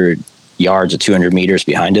 200 yards or 200 meters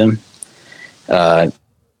behind him as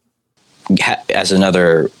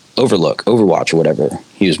another overwatch or whatever.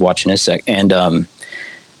 He was watching his and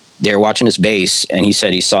they were watching his base, and he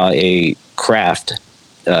said he saw a craft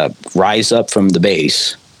rise up from the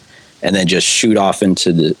base and then just shoot off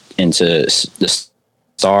into the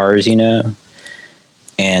stars,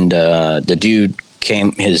 and the dude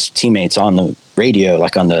his teammates on the radio,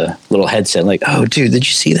 like on the little headset, like, oh dude, did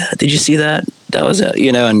you see that? That was it,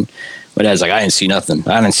 and my dad's like, I didn't see nothing.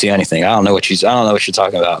 I didn't see anything. I don't know what you're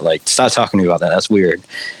talking about. Like, stop talking to me about that. That's weird.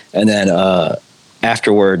 And then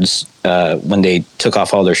afterwards, when they took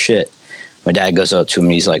off all their shit, my dad goes up to him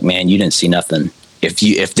and he's like, man, you didn't see nothing.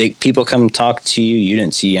 If people come talk to you, you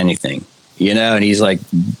didn't see anything, and he's like,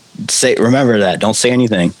 remember that, don't say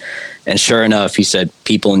anything. And sure enough, he said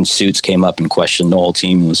people in suits came up and questioned the whole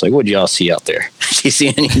team and was like, what did y'all see out there? Did you see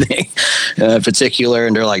anything in particular?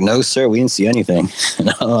 And they're like, no, sir, we didn't see anything. And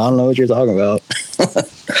I don't know what you're talking about.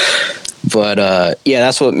 But yeah,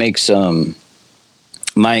 that's what makes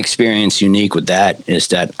my experience unique with that, is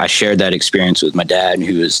that I shared that experience with my dad,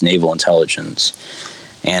 who was naval intelligence.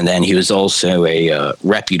 And then he was also a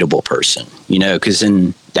reputable person, because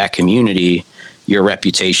in that community, your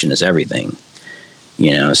reputation is everything.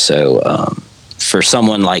 So for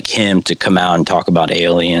someone like him to come out and talk about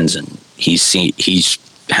aliens, and he's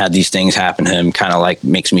had these things happen to him, kind of like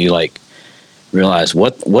makes me like realize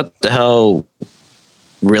what the hell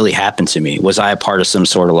really happened to me. Was I a part of some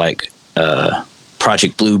sort of like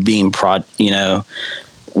Project Blue Beam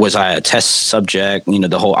was I a test subject?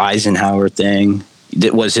 The whole Eisenhower thing,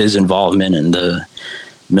 that was his involvement in the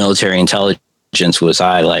military intelligence. Was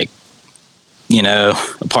I like, a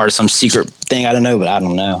part of some secret thing? I don't know, but I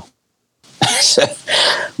don't know. So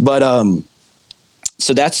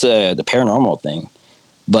that's the paranormal thing.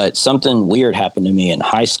 But something weird happened to me in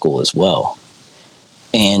high school as well.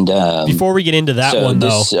 And before we get into that one,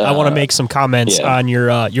 I want to make some comments on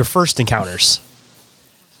your first encounters.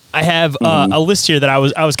 I have a list here that I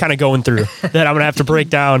was kind of going through that I'm gonna have to break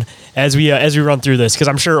down as we run through this, because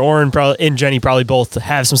I'm sure Oren and Jenny probably both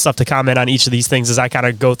have some stuff to comment on each of these things as I kind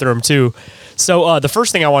of go through them too. So the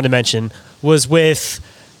first thing I wanted to mention was with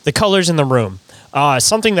the colors in the room.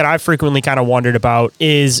 Something that I frequently kind of wondered about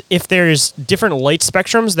is if there's different light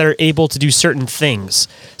spectrums that are able to do certain things.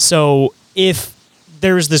 So if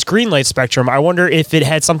there's this green light spectrum, I wonder if it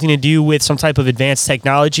had something to do with some type of advanced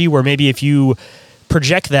technology where maybe if you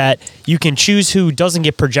project that, you can choose who doesn't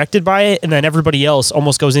get projected by it, and then everybody else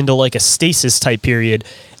almost goes into like a stasis type period.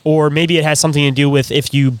 Or maybe it has something to do with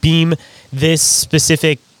if you beam this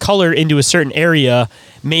specific color into a certain area,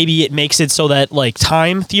 maybe it makes it so that like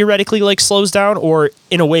time theoretically like slows down, or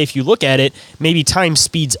in a way, if you look at it, maybe time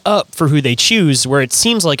speeds up for who they choose, where it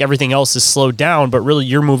seems like everything else is slowed down, but really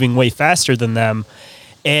you're moving way faster than them.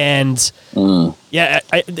 And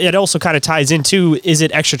it also kind of ties into, is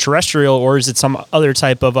it extraterrestrial or is it some other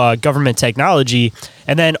type of government technology?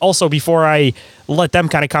 And then also, before I let them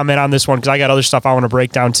kind of comment on this one, because I got other stuff I want to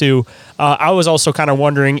break down too, I was also kind of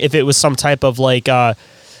wondering if it was some type of like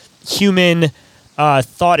human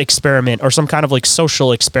thought experiment or some kind of like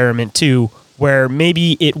social experiment too, where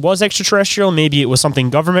maybe it was extraterrestrial, maybe it was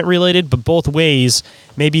something government related, but both ways,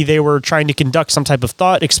 maybe they were trying to conduct some type of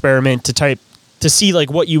thought experiment to see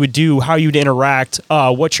like what you would do, how you'd interact,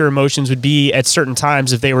 what your emotions would be at certain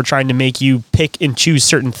times if they were trying to make you pick and choose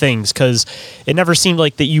certain things. Because it never seemed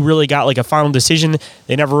like that you really got like a final decision.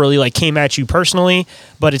 They never really like came at you personally,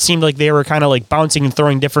 but it seemed like they were kind of like bouncing and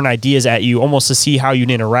throwing different ideas at you almost to see how you'd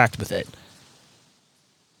interact with it.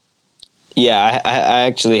 Yeah, I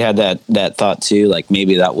actually had that thought too. Like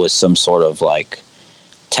maybe that was some sort of like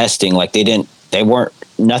testing. Like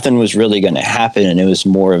nothing was really going to happen, and it was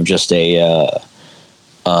more of just what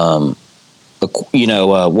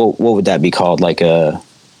would that be called? Like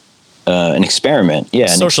an experiment? Yeah,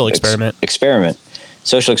 social experiment. Experiment.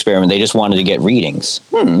 social experiment. They just wanted to get readings.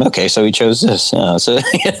 Okay, so he chose this. So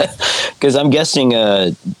because I'm guessing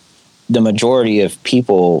the majority of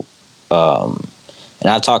people, and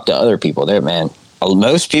I've talked to other people there, man,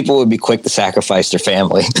 most people would be quick to sacrifice their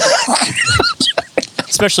family.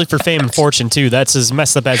 Especially for fame and fortune too. That's as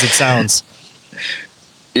messed up as it sounds.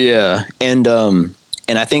 Yeah, and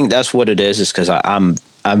I think that's what it is because I'm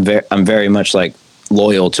very much like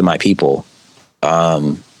loyal to my people.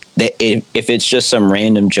 If it's just some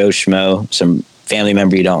random Joe Schmo, some family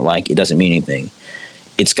member you don't like, it doesn't mean anything.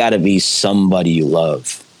 It's got to be somebody you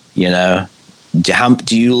love. You know,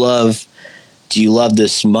 do you love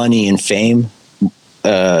this money and fame,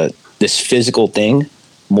 this physical thing,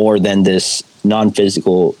 more than this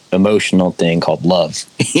non-physical emotional thing called love?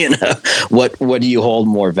 You know, what do you hold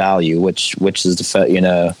more value? Which is the, you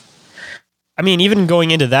know? I mean, even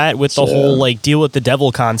going into that with the whole like deal with the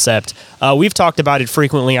devil concept, we've talked about it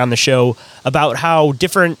frequently on the show about how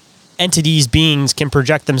different entities, beings can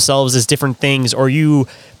project themselves as different things, or you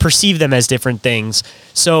perceive them as different things.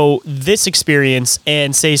 So this experience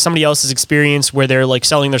and say somebody else's experience where they're like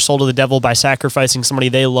selling their soul to the devil by sacrificing somebody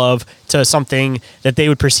they love to something that they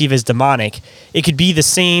would perceive as demonic. It could be the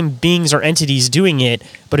same beings or entities doing it,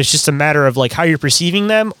 but it's just a matter of like how you're perceiving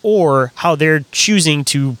them or how they're choosing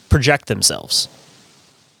to project themselves.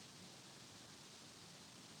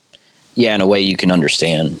 Yeah, in a way you can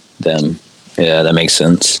understand them. Yeah, that makes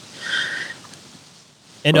sense.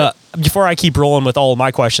 And before I keep rolling with all of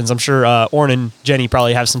my questions, I'm sure Orrin and Jenny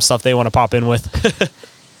probably have some stuff they want to pop in with.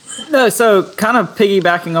 No, so kind of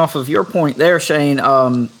piggybacking off of your point there, Shane,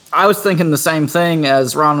 I was thinking the same thing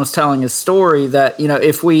as Ron was telling his story, that, you know,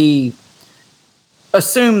 if we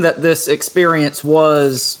assume that this experience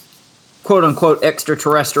was quote unquote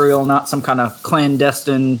extraterrestrial, not some kind of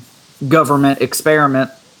clandestine government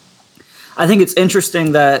experiment, I think it's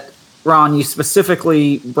interesting that, Ron, you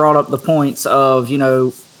specifically brought up the points of, you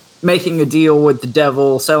know, making a deal with the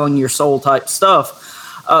devil, selling your soul type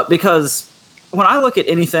stuff, because when I look at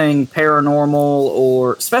anything paranormal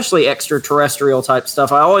or especially extraterrestrial type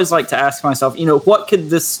stuff, I always like to ask myself, you know, what could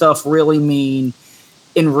this stuff really mean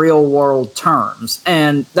in real world terms?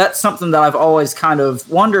 And that's something that I've always kind of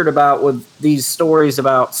wondered about with these stories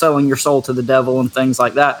about selling your soul to the devil and things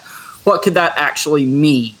like that. What could that actually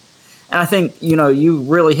mean? And I think, you know, you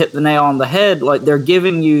really hit the nail on the head. Like, they're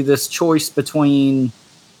giving you this choice between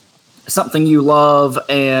something you love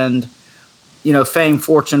and, you know, fame,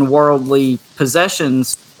 fortune, worldly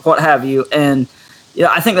possessions, what have you. And, you know,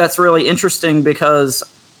 I think that's really interesting because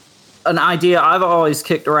an idea I've always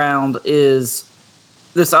kicked around is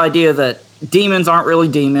this idea that demons aren't really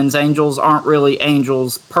demons, angels aren't really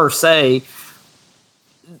angels per se.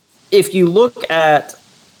 If you look at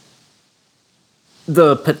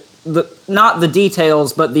not the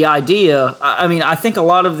details, but the idea, I mean, I think a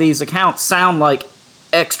lot of these accounts sound like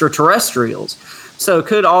extraterrestrials. So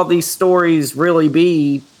could all these stories really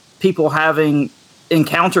be people having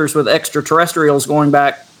encounters with extraterrestrials going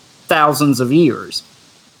back thousands of years?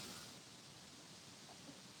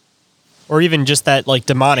 Or even just that like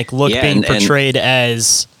demonic look being portrayed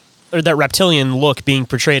as, or that reptilian look being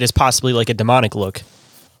portrayed as possibly like a demonic look.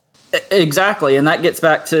 Exactly, and that gets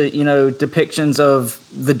back to, you know, depictions of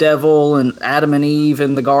the devil and Adam and Eve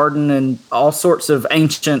in the garden and all sorts of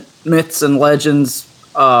ancient myths and legends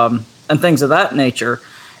and things of that nature.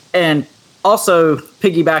 And also,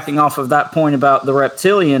 piggybacking off of that point about the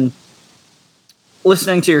reptilian,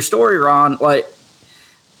 listening to your story, Ron, like,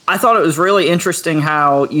 I thought it was really interesting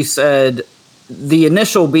how you said the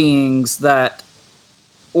initial beings that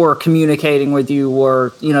or communicating with you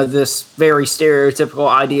were, you know, this very stereotypical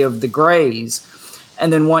idea of the Greys.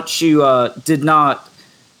 And then once you did not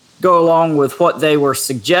go along with what they were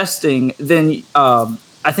suggesting, then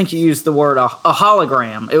I think you used the word a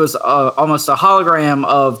hologram. It was almost a hologram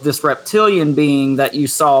of this reptilian being that you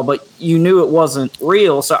saw, but you knew it wasn't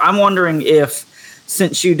real. So I'm wondering if,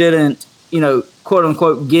 since you didn't, you know, quote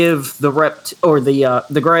unquote, give the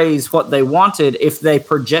the Greys what they wanted, if they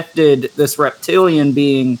projected this reptilian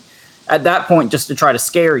being at that point just to try to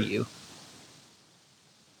scare you.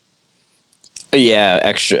 Yeah,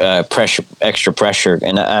 extra pressure.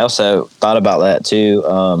 And I also thought about that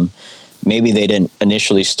too. Maybe they didn't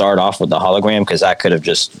initially start off with the hologram because I could have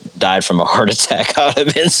just died from a heart attack. I would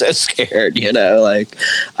have been so scared, you know, like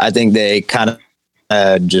I think they kind of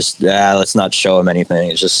let's not show them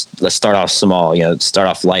anything. It's just, let's start off small, you know, start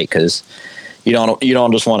off light, because you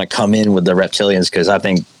don't just want to come in with the reptilians, because I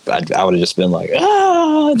think I would have just been like,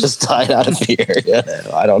 just died out of fear. You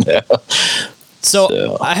know, I don't know.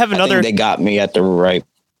 So I have another. I think they got me at the right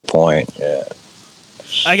point. Yeah.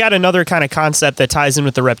 I got another kind of concept that ties in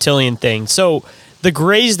with the reptilian thing. So the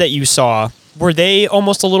grays that you saw, were they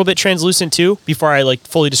almost a little bit translucent too? Before I like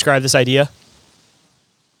fully describe this idea.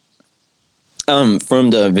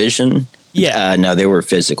 From the vision, no, they were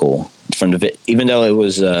physical. Even though it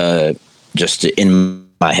was just in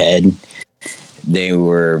my head, they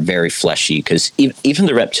were very fleshy. Because even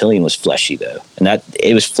the reptilian was fleshy though, and that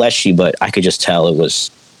it was fleshy, but I could just tell it was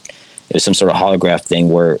some sort of holograph thing.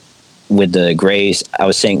 Where with the grays, I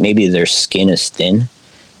was saying maybe their skin is thin,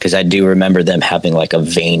 because I do remember them having like a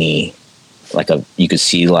veiny, you could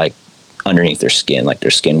see like underneath their skin, like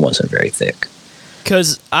their skin wasn't very thick.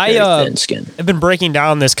 Because I've been breaking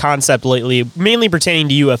down this concept lately, mainly pertaining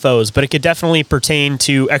to UFOs, but it could definitely pertain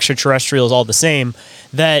to extraterrestrials all the same,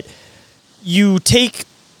 that you take...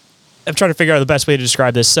 I'm trying to figure out the best way to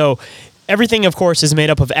describe this. So everything, of course, is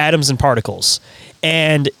made up of atoms and particles.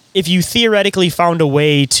 And if you theoretically found a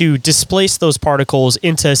way to displace those particles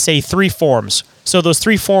into, say, 3 forms, so those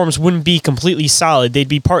 3 forms wouldn't be completely solid, they'd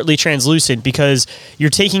be partly translucent, because you're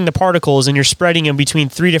taking the particles and you're spreading them between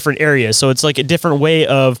 3 different areas. So it's like a different way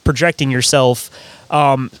of projecting yourself,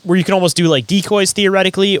 where you can almost do like decoys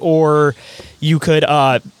theoretically, or you could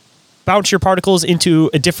bounce your particles into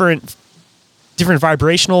a different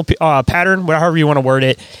vibrational pattern, however you want to word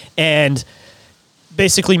it, and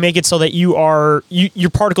basically make it so that your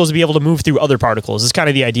particles will be able to move through other particles is kind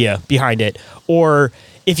of the idea behind it. Or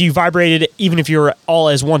if you vibrated, even if you're all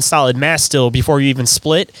as one solid mass still before you even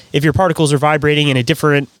split, if your particles are vibrating in a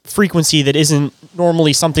different frequency that isn't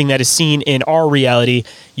normally something that is seen in our reality,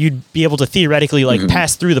 you'd be able to theoretically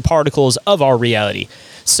pass through the particles of our reality.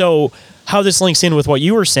 So how this links in with what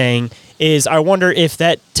you were saying is, I wonder if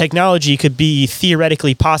that technology could be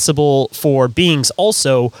theoretically possible for beings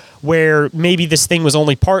also, where maybe this thing was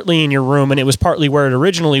only partly in your room and it was partly where it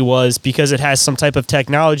originally was, because it has some type of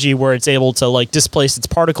technology where it's able to like displace its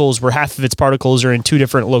particles, where half of its particles are in 2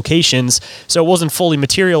 different locations. So it wasn't fully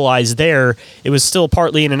materialized there. It was still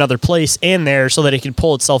partly in another place and there, so that it could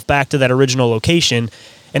pull itself back to that original location.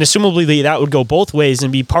 And assumably that would go both ways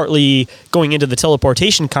and be partly going into the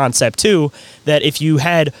teleportation concept too, that if you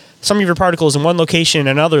had some of your particles in one location and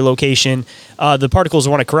another location, the particles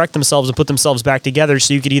want to correct themselves and put themselves back together,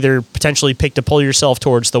 so you could either potentially pick to pull yourself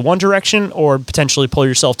towards the one direction or potentially pull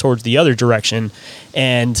yourself towards the other direction.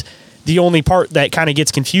 And the only part that kind of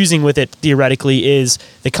gets confusing with it theoretically is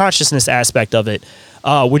the consciousness aspect of it.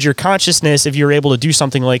 Would your consciousness, if you're able to do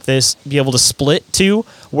something like this, be able to split too,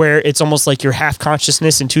 where it's almost like your half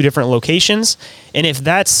consciousness in 2 different locations? And if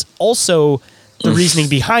that's also the reasoning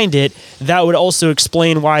behind it, that would also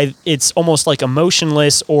explain why it's almost like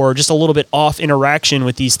emotionless or just a little bit off interaction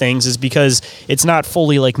with these things, is because it's not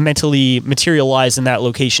fully like mentally materialized in that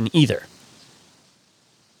location either.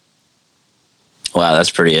 Wow, that's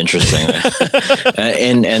pretty interesting.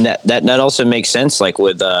 and that also makes sense, like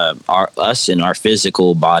with us in our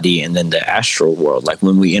physical body and then the astral world. Like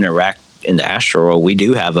when we interact in the astral world, we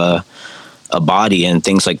do have a body and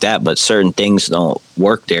things like that, but certain things don't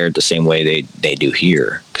work there the same way they do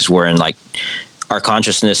here, because we're in like our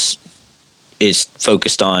consciousness is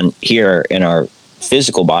focused on here, and our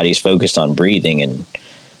physical body is focused on breathing, and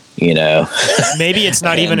maybe it's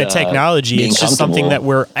not even a technology, it's just something that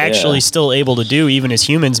we're actually still able to do even as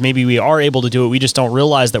humans. Maybe we are able to do it, we just don't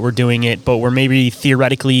realize that we're doing it, but we're maybe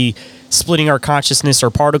theoretically splitting our consciousness or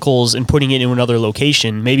particles and putting it in another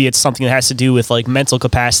location. Maybe it's something that has to do with like mental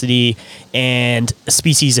capacity and a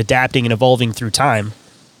species adapting and evolving through time.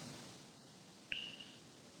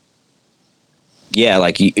 Yeah,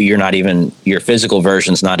 like you're not even, your physical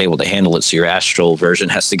version's not able to handle it, so your astral version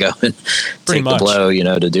has to go and take the blow,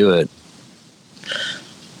 to do it.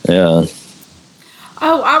 Yeah.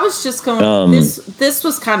 Oh, I was just going, this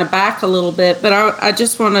was kind of back a little bit, but I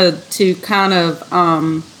just wanted to kind of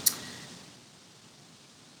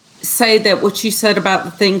say that what you said about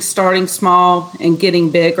the things starting small and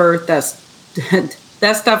getting bigger, that's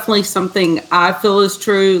definitely something I feel is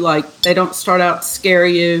true. Like, they don't start out to scare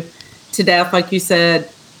you to death, like you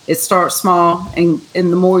said. It starts small, and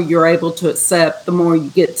the more you're able to accept, the more you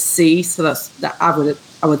get to see. So I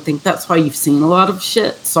would think that's why you've seen a lot of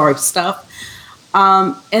stuff.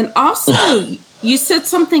 And also, you said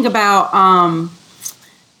something about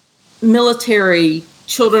military,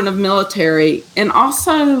 children of military, and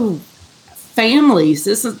also families.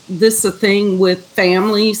 This is a thing with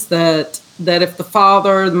families that if the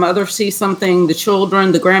father, the mother sees something, the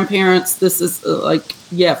children, the grandparents, this is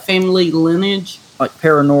family lineage. Like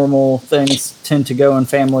paranormal things tend to go in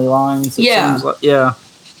family lines. Yes,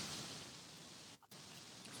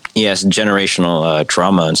 generational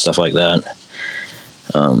trauma and stuff like that.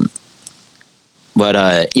 But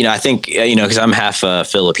I think, because I'm half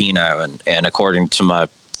Filipino, and according to my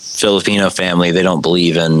Filipino family, they don't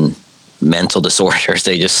believe in mental disorders.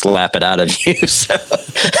 They just slap it out of you. So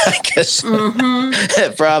I guess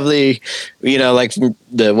it probably, like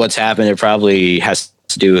what's happened, it probably has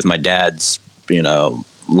to do with my dad's,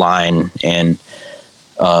 line. And,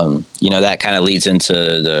 that kind of leads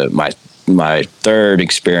into my third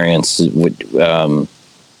experience.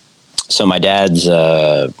 So my dad's,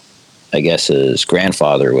 I guess his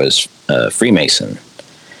grandfather was a Freemason.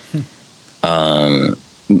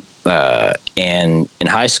 And in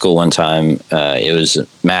high school one time, it was a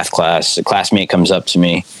math class. A classmate comes up to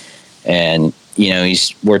me, and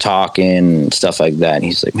we're talking and stuff like that. And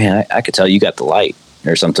he's like, "Man, I could tell you got the light,"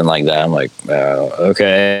 or something like that. I'm like,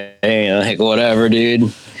 "Okay, like whatever,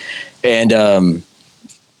 dude." And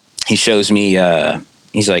he shows me.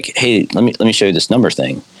 He's like, "Hey, let me show you this number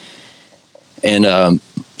thing." And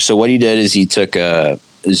so what he did is he took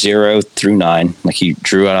 0 through 9, like he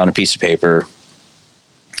drew it on a piece of paper.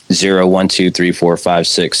 0, 1, 2, 3, 4, 5,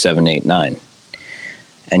 6, 7, 8, 9.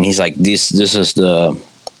 And he's like, this is the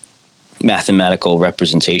mathematical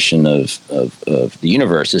representation of the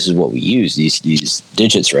universe. This is what we use, these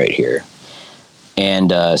digits right here.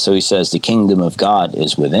 And so he says the kingdom of God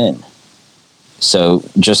is within. So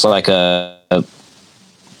just like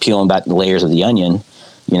peeling back the layers of the onion,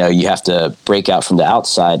 you have to break out from the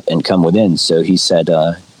outside and come within. So he said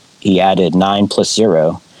he added 9 plus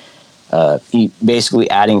 0. He basically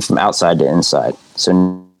adding from outside to inside.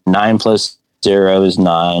 So 9 plus 0 is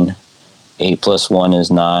 9. 8 plus 1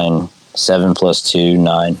 is 9. 7 plus 2,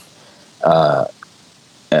 9. 5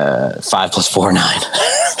 plus 4, 9.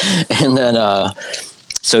 And then,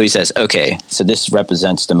 so he says, okay, so this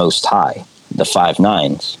represents the Most High, the 5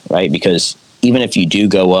 nines, right? Because even if you do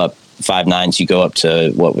go up 5 nines, you go up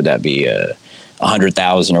to, what would that be?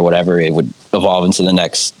 100,000 or whatever. It would evolve into the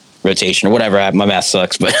next rotation or whatever. My math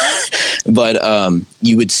sucks, but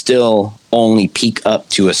you would still only peak up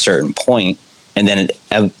to a certain point, and then it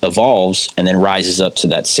evolves and then rises up to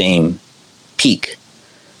that same peak.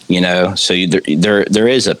 So there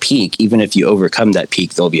is a peak. Even if you overcome that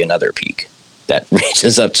peak, there'll be another peak that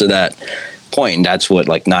reaches up to that point, and that's what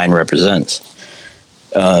like 9 represents.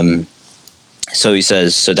 So he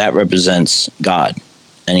says, so that represents God,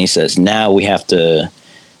 and he says now we have to.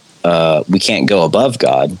 We can't go above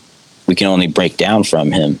God. We can only break down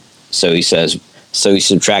from him. So he says, so he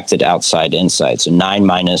subtracted outside to inside. So 9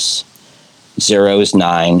 minus 0 is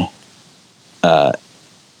 9.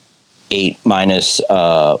 8 minus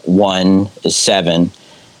 1 is 7.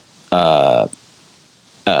 And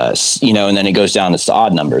then it goes down. It's the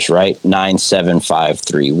odd numbers, right? 9, 7, 5,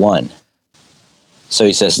 3, 1. So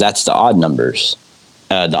he says that's the odd numbers.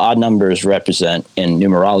 The odd numbers represent in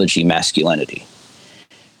numerology masculinity.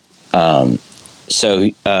 So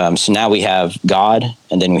now we have God,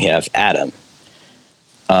 and then we have Adam.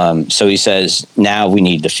 So he says now we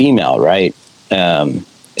need the female, right?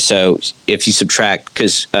 So if you subtract,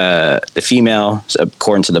 because the female,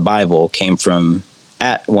 according to the Bible, came from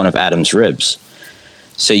one of Adam's ribs.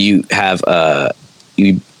 So you have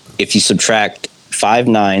if you subtract 5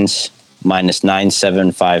 nines minus 9,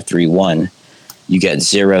 7, 5, 3, 1, you get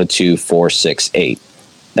 0, 2, 4, 6, 8.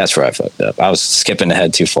 That's where I fucked up. I was skipping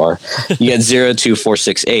ahead too far. You get 0, 2, 4,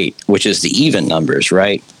 6, 8, which is the even numbers,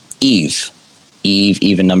 right?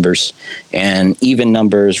 Even numbers. And even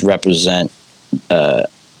numbers represent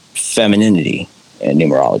femininity in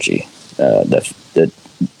numerology, the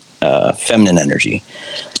feminine energy.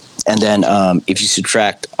 And then if you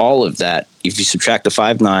subtract all of that, if you subtract the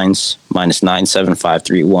 5 nines minus 9, 7, 5,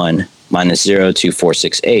 3, 1 minus 0, 2, 4,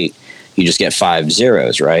 6, 8, you just get 5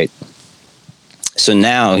 zeros, right? So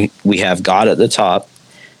now we have God at the top.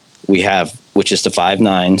 We have, which is the 5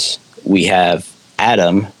 nines. We have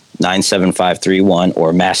Adam, 9, 7, 5, 3, 1,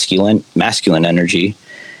 or masculine energy.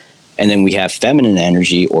 And then we have feminine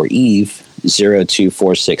energy, or Eve, 0, 2,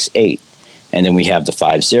 4, 6, 8. And then we have the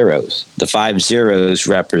 5 zeros. The 5 zeros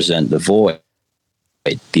represent the void,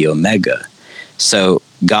 the omega. So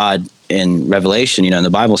God in Revelation, in the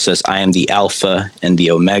Bible says, I am the Alpha and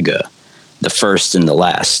the Omega, the first and the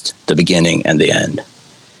last, the beginning and the end.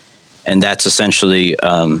 And that's essentially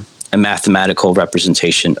a mathematical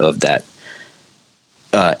representation of that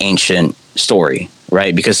ancient story,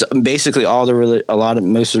 right? Because basically most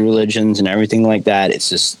of the religions and everything like that, it's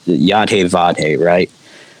just Yad-He Vad-He, right?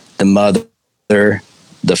 The mother,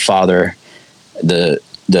 the father, the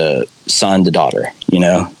son, the daughter,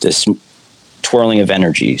 this twirling of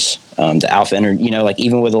energies, the alpha energy, like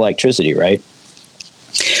even with electricity, right?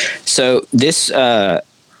 So this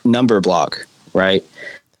number block, right?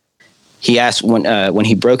 He asked when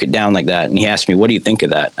he broke it down like that, and he asked me, what do you think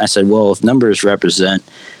of that? I said, well, if numbers represent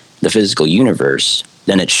the physical universe,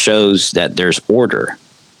 then it shows that there's order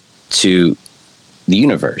to the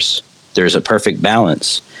universe. There's a perfect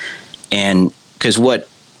balance. And because what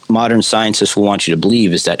modern scientists will want you to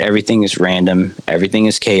believe is that everything is random, everything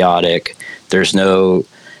is chaotic. There's no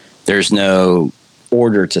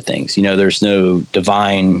order to things. There's no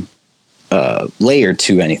divine layer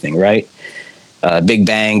to anything, right? Big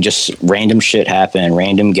Bang, just random shit happened,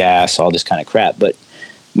 random gas, all this kind of crap. But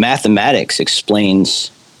mathematics explains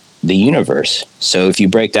the universe. So if you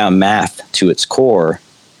break down math to its core,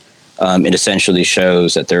 it essentially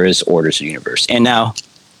shows that there is order to the universe. And now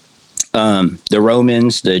the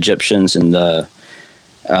Romans, the Egyptians, and the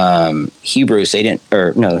Hebrews,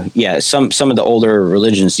 some of the older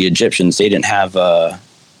religions, the Egyptians, they didn't have a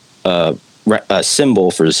symbol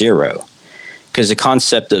for zero, because the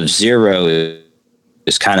concept of zero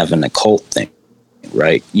is kind of an occult thing,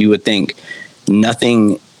 right? You would think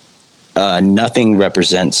nothing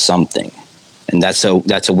represents something, and that's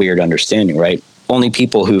a weird understanding, right? Only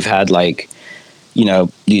people who've had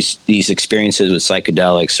these experiences with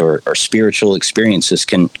psychedelics or spiritual experiences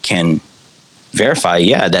can verify,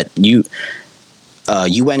 that you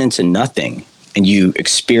went into nothing and you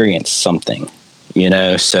experienced something,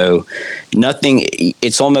 so nothing.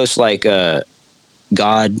 It's almost like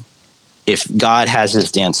God. If God has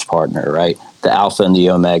his dance partner, right? The Alpha and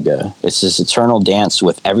the Omega. It's this eternal dance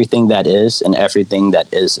with everything that is and everything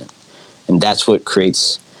that isn't. And that's what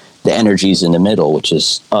creates the energies in the middle, which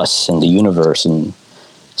is us and the universe and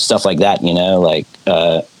stuff like that, like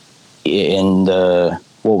in the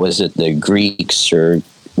Greeks or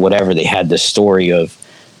whatever, they had this story of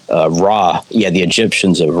Ra, the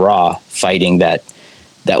Egyptians of Ra fighting that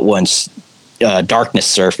once darkness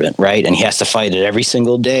serpent, right? And he has to fight it every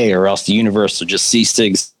single day, or else the universe will just cease to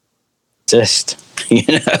exist.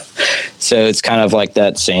 So it's kind of like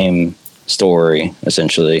that same story,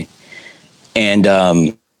 essentially. And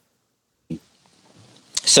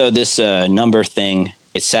so this number thing,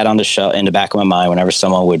 it sat on the shelf in the back of my mind. Whenever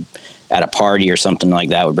someone would, at a party or something like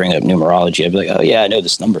that, would bring up numerology, I'd be like, oh yeah, I know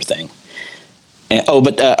this number thing. And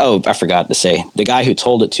I forgot to say, the guy who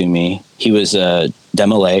told it to me, he was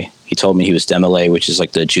Demolay. He told me he was Demolay, which is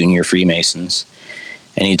like the junior Freemasons.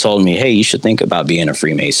 And he told me, hey, you should think about being a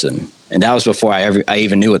Freemason. And that was before I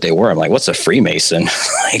even knew what they were. I'm like, what's a Freemason?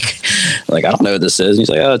 like, I don't know what this is. And he's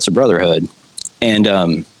like, oh, it's a brotherhood.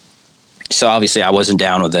 And so obviously I wasn't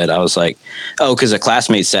down with it. I was like, oh, because a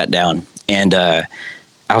classmate sat down. And I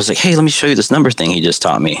was like, hey, let me show you this number thing he just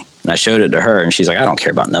taught me. And I showed it to her. And she's like, I don't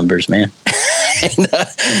care about numbers, man. And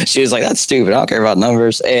she was like, that's stupid. I don't care about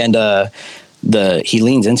numbers. And he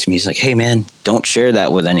leans into me. He's like, hey, man, don't share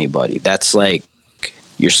that with anybody. That's like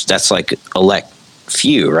elect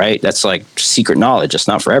few, right? That's like secret knowledge. It's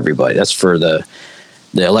not for everybody. That's for the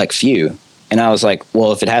elect few. And I was like,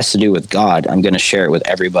 well, if it has to do with God, I'm going to share it with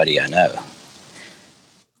everybody I know.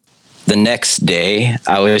 The next day,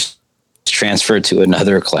 I was transferred to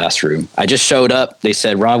another classroom. I just showed up. They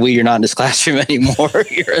said, Ron, you're not in this classroom anymore.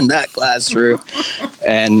 You're in that classroom.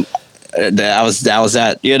 And that was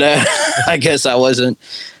that, I guess I wasn't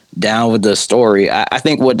down with the story. I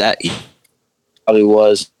think what that probably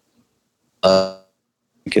was,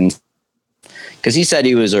 because he said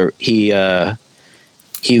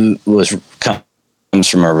comes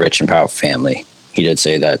from a rich and powerful family. He did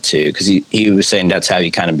say that too, because he was saying that's how he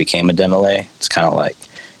kind of became a Demolay. It's kind of like,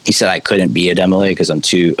 he said I couldn't be a Demolay because I'm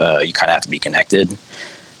too, you kind of have to be connected.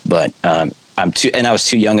 But I'm too, and I was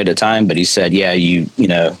too young at the time, but he said, yeah, you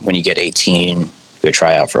know, when you get 18, go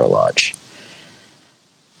try out for a lodge.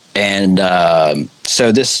 And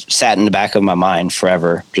so this sat in the back of my mind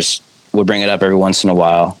forever, just would bring it up every once in a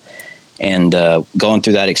while. And going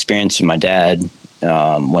through that experience with my dad,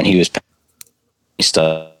 when he was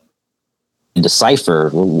stuff, decipher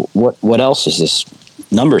what else does this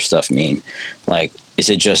number stuff mean? Like, is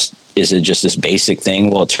it just this basic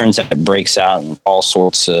thing? Well, it turns out it breaks out in all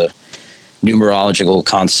sorts of numerological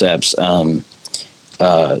concepts.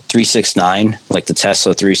 369, like the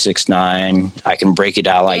Tesla 369. I can break it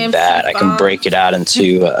out like that. I can break it out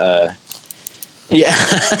into yeah.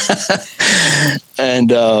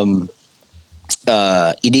 And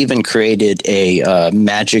it even created a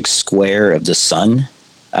magic square of the sun.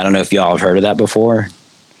 I don't know if y'all have heard of that before.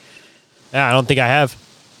 Yeah, I don't think I have.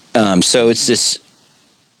 So it's this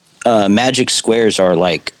magic squares are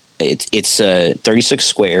like it's 36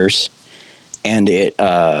 squares, and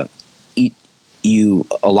you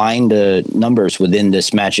align the numbers within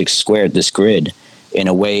this magic square, this grid, in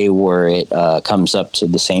a way where it comes up to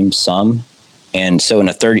the same sum. And so in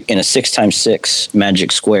a 6x6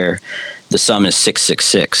 magic square, the sum is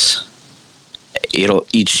 666. It'll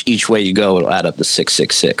each way you go, it'll add up to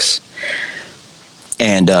 666.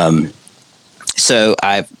 And so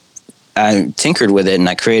I tinkered with it and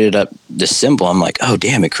I created up this symbol. I'm like, oh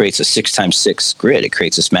damn, it creates a 6x6 grid. It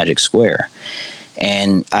creates this magic square.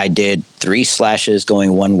 And I did 3 slashes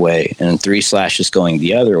going one way and 3 slashes going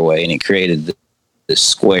the other way, and it created this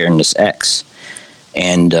square and this X.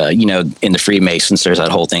 And in the Freemasons, there's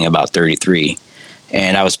that whole thing about 33.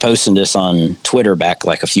 And I was posting this on Twitter back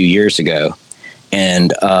like a few years ago,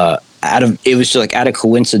 and out of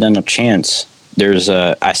coincidental chance,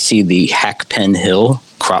 I see the Hackpen Hill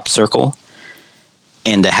crop circle,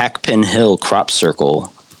 and the Hackpen Hill crop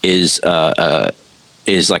circle is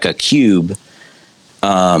like a cube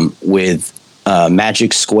with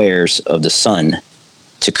magic squares of the sun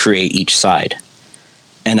to create each side.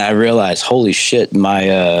 And I realized, holy shit,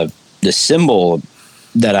 my the symbol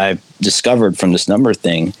that I discovered from this number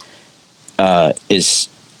thing is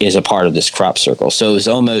a part of this crop circle. So it was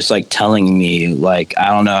almost like telling me, like, I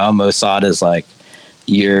don't know, I almost saw it as like,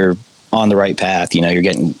 you're on the right path,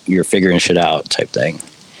 you're figuring shit out type thing.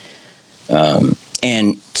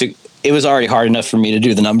 It was already hard enough for me to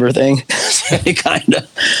do the number thing. So it kind of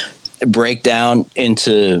break down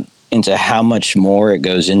into how much more it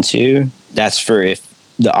goes into. That's for if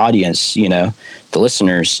the audience, the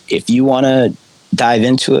listeners, if you want to dive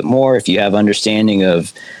into it more, if you have understanding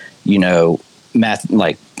of, math,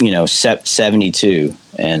 like, 72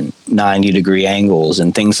 and 90-degree angles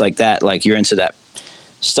and things like that, like you're into that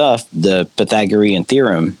stuff, the Pythagorean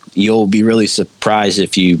theorem, you'll be really surprised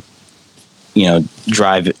if you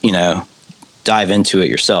dive into it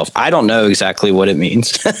yourself. I don't know exactly what it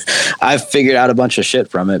means. I've figured out a bunch of shit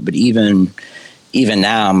from it, but even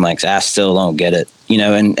now I'm like, I still don't get it,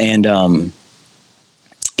 and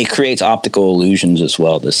it creates optical illusions as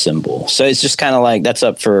well, this symbol. So it's just kind of like, that's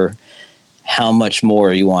up for how much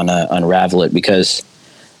more you want to unravel it, because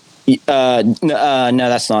no,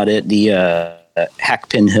 that's not it. The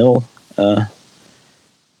Hackpen Hill,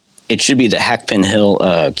 it should be the Hackpen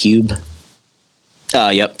Hill cube.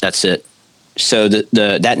 Yep, that's it. So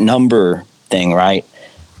that number thing, right?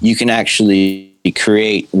 You can actually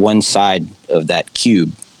create one side of that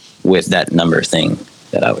cube with that number thing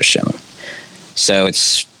that I was shown. So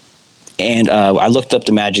I looked up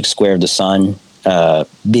the magic square of the sun.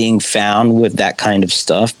 Being found with that kind of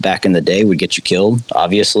stuff back in the day would get you killed,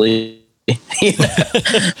 obviously.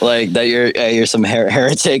 Like that you're some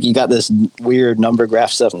heretic. You got this weird number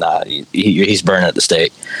graph stuff. Nah, he's burning at the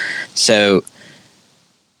stake. So.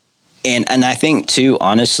 And I think too,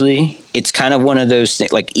 honestly, it's kind of one of those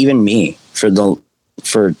things, like even me for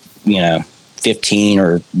 15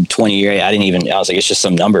 or 20 years, I was like, it's just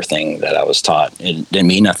some number thing that I was taught. It didn't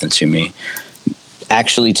mean nothing to me.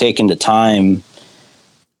 Actually taking the time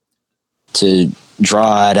to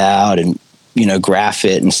draw it out and, graph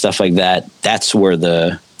it and stuff like that. That's where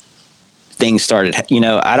the thing started.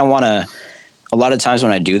 I don't want to, a lot of times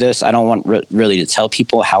when I do this, I don't want really to tell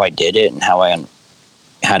people how I did it and how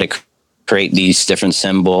to create these different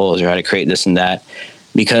symbols or how to create this and that,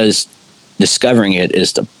 because discovering it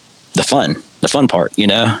is the fun part,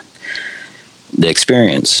 the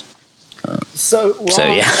experience. So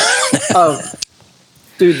yeah.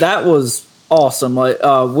 Dude, that was awesome. Like,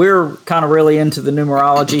 we're kind of really into the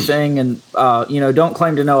numerology thing, and don't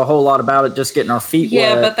claim to know a whole lot about it, just getting our feet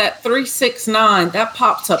wet. Yeah, but that 369, that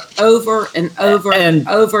pops up over and over and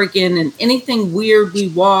over again, and anything weird we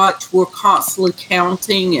watch, we're constantly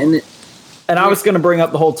counting. And I was going to bring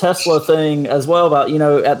up the whole Tesla thing as well about,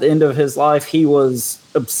 at the end of his life, he was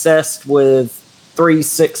obsessed with 3,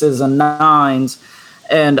 6s, and 9s.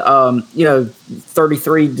 And,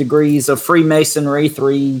 33 degrees of Freemasonry,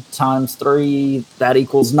 3 times 3, that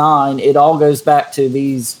equals 9. It all goes back to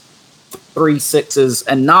these 3, 6s,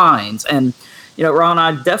 and 9s. And, Ron,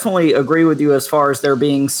 I definitely agree with you as far as there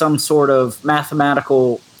being some sort of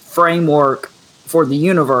mathematical framework for the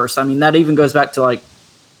universe. I mean, that even goes back to like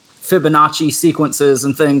Fibonacci sequences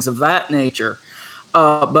and things of that nature.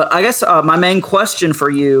 But I guess my main question for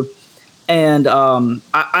you, and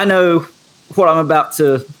I know what I'm about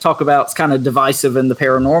to talk about is kind of divisive in the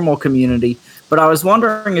paranormal community, but I was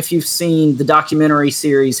wondering if you've seen the documentary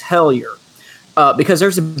series Hellier, because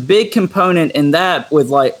there's a big component in that with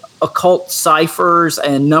like occult ciphers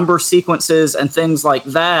and number sequences and things like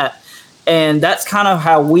that. And that's kind of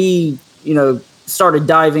how we, started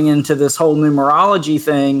diving into this whole numerology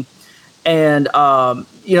thing. And,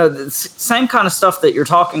 the same kind of stuff that you're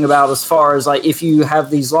talking about as far as like if you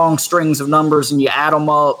have these long strings of numbers and you add them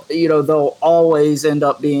up, they'll always end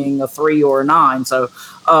up being a 3 or a 9. So,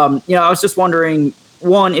 I was just wondering,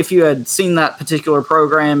 one, if you had seen that particular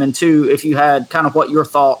program, and 2, if you had kind of what your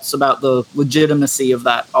thoughts about the legitimacy of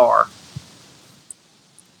that are.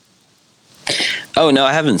 Oh no,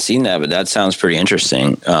 I haven't seen that, but that sounds pretty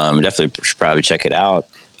interesting. Definitely should probably check it out.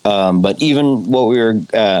 But even what we were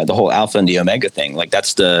the whole alpha and the omega thing, like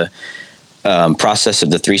that's the process of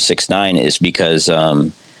the 369 is because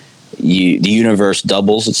the universe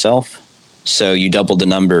doubles itself. So you double the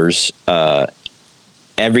numbers.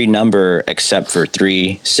 Every number except for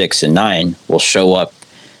 3, 6, and 9 will show up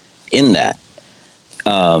in that.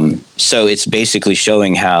 So it's basically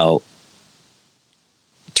showing how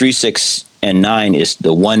 3, 6, and 9 is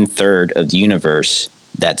the 1/3 of the universe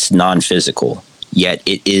that's non-physical, yet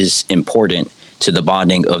it is important to the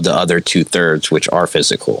bonding of the other 2/3, which are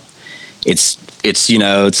physical. It's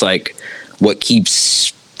like what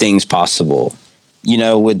keeps things possible.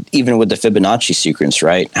 With the Fibonacci sequence,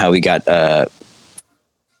 right? How we got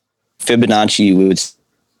Fibonacci would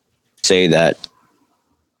say that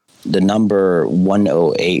the number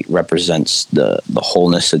 108 represents the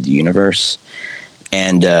wholeness of the universe.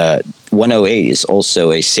 And 108 is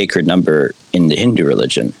also a sacred number in the Hindu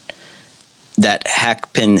religion. That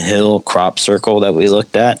Hakpin Hill crop circle that we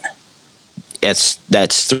looked at, that's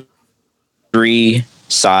 3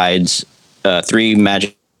 sides, 3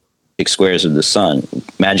 magic squares of the sun.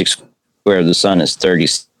 Magic square of the sun is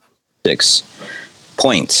 36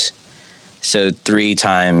 points. So 36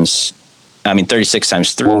 times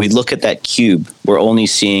 3. When we look at that cube, we're only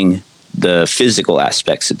seeing the physical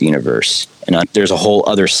aspects of the universe, and there's a whole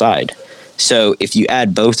other side. So if you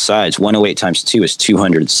add both sides, 108 times 2 is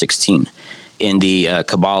 216. In the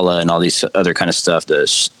Kabbalah and all these other kind of stuff,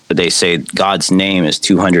 they say God's name is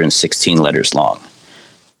 216 letters long.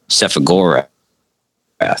 Sephagorath,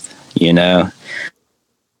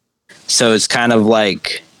 So it's kind of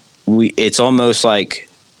like it's almost like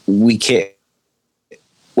we can't,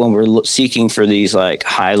 when we're seeking for these like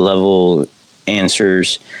high level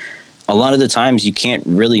answers, a lot of the times you can't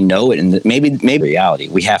really know it, and maybe reality.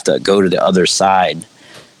 We have to go to the other side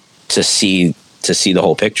to see the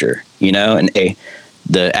whole picture, and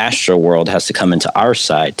the astral world has to come into our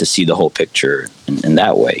side to see the whole picture in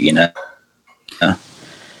that way,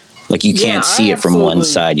 like you can't see it from one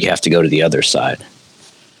side, you have to go to the other side.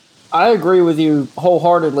 I agree with you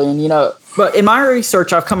wholeheartedly. And, but in my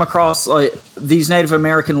research, I've come across like these Native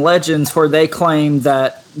American legends where they claim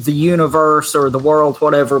that the universe or the world,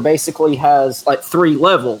 whatever, basically has like 3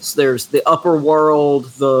 levels. There's the upper world,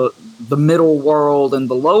 the middle world, and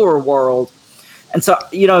the lower world. And so,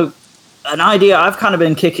 an idea I've kind of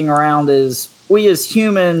been kicking around is we as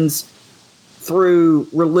humans, through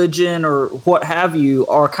religion or what have you,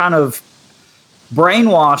 are kind of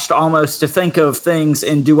brainwashed almost to think of things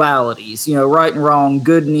in dualities, right and wrong,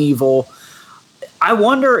 good and evil. I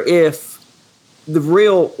wonder if the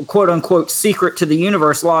real quote unquote secret to the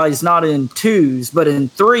universe lies not in 2s, but in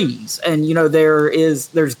 3s. And,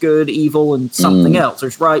 there's good, evil, and something else.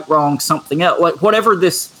 There's right, wrong, something else. Like whatever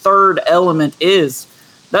this third element is,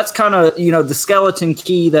 that's kind of, the skeleton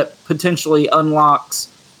key that potentially unlocks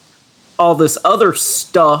all this other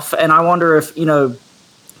stuff. And I wonder if,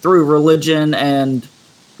 through religion and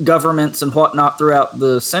governments and whatnot throughout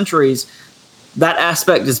the centuries, that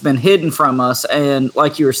aspect has been hidden from us. And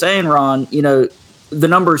like you were saying, Ron, the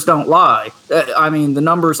numbers don't lie. The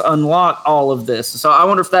numbers unlock all of this. So I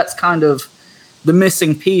wonder if that's kind of the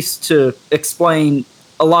missing piece to explain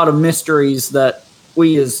a lot of mysteries that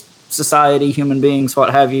we as society, human beings, what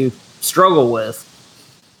have you, struggle with.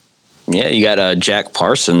 Yeah, you got Jack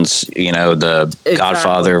Parsons, the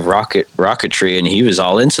godfather of rocketry, and he was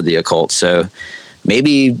all into the occult. So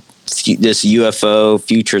maybe this UFO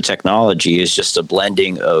future technology is just a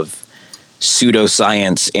blending of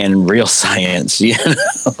pseudoscience and real science,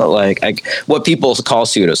 like what people call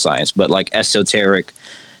pseudoscience, but like esoteric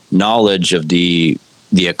knowledge of the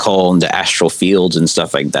occult and the astral fields and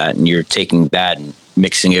stuff like that. And you're taking that and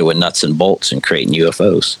mixing it with nuts and bolts and creating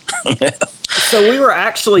UFOs. So we were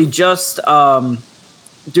actually just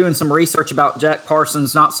doing some research about Jack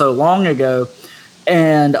Parsons not so long ago,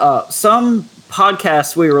 and some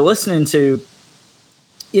podcasts we were listening to,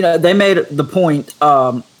 they made the point.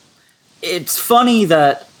 It's funny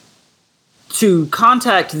that to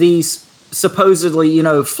contact these supposedly,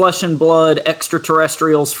 flesh and blood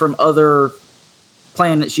extraterrestrials from other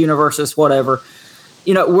planets, universes, whatever,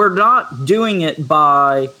 we're not doing it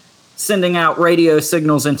by sending out radio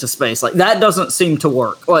signals into space. Like that doesn't seem to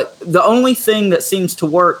work. Like the only thing that seems to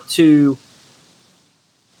work to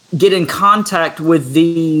get in contact with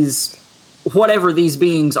these, whatever these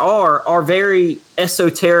beings are very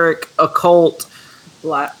esoteric, occult,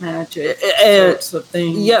 black magic sorts of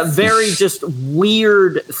things. Yeah, very just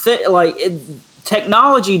weird.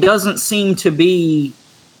 Technology doesn't seem to be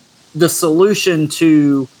the solution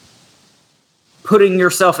to putting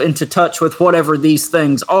yourself into touch with whatever these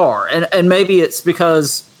things are. And maybe it's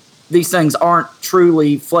because these things aren't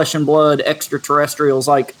truly flesh and blood extraterrestrials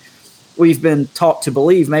like we've been taught to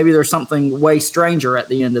believe. Maybe there's something way stranger at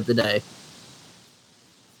the end of the day.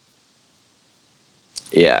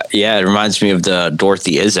 Yeah, it reminds me of the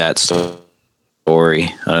Dorothy Izzat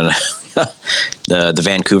story. I don't know. the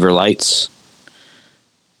Vancouver Lights.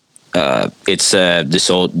 It's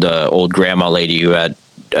the old grandma lady who had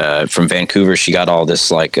from Vancouver. She got all this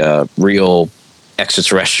like real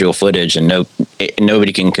extraterrestrial footage, and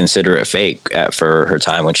nobody can consider it fake for her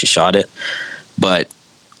time when she shot it. But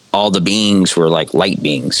all the beings were like light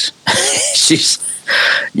beings. She's,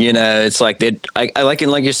 it's like I like it,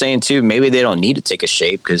 like you're saying too. Maybe they don't need to take a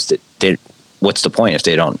shape because what's the point if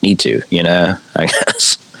they don't need to? I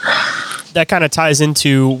guess. That kind of ties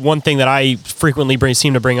into one thing that I frequently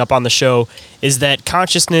seem to bring up on the show is that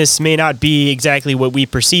consciousness may not be exactly what we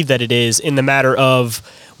perceive that it is, in the matter of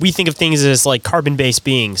we think of things as like carbon-based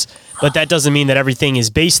beings, but that doesn't mean that everything is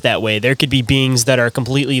based that way. There could be beings that are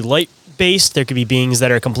completely light-based. There could be beings that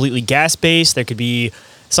are completely gas-based. There could be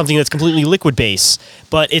something that's completely liquid-based.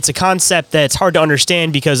 But it's a concept that's hard to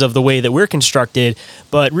understand because of the way that we're constructed.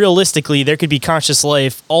 But realistically, there could be conscious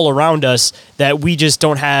life all around us that we just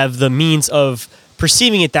don't have the means of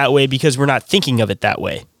perceiving it that way because we're not thinking of it that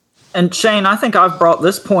way. And Shane, I think I've brought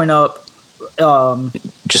this point up.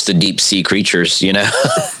 Just the deep sea creatures, I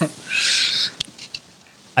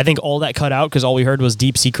think all that cut out because all we heard was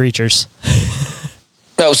deep sea creatures.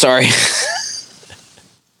 Oh, sorry.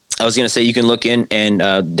 I was going to say you can look in and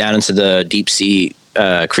down into the deep sea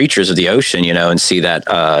creatures of the ocean, and see that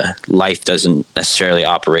life doesn't necessarily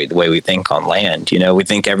operate the way we think on land. We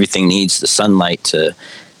think everything needs the sunlight to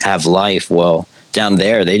have life. Well, down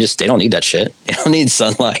there, they don't need that shit. They don't need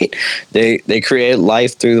sunlight. They create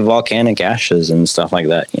life through the volcanic ashes and stuff like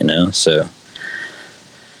that, So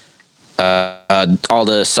all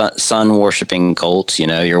the sun worshipping cults,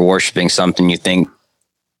 you're worshiping something you think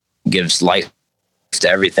gives life to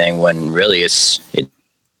everything when really it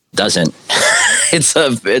doesn't. it's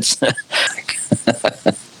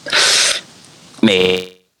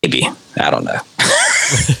maybe, I don't know.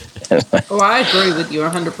 I agree with you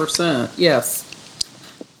 100%. Yes.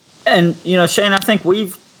 And Shane, I think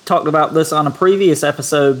we've talked about this on a previous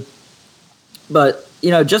episode, but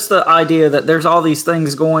just the idea that there's all these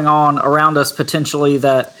things going on around us potentially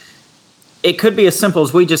that it could be as simple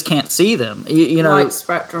as we just can't see them. Light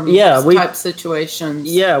spectrum type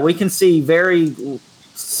situations. Yeah, we can see very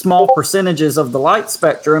small percentages of the light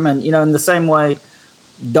spectrum. And, in the same way,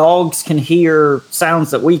 dogs can hear sounds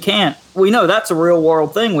that we can't. We know that's a real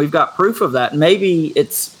world thing. We've got proof of that. Maybe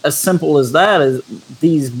it's as simple as that, as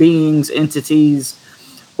these beings, entities,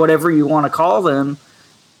 whatever you want to call them,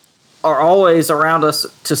 are always around us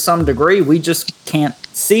to some degree. We just can't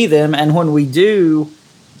see them. And when we do,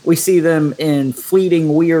 we see them in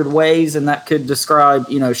fleeting, weird ways, and that could describe,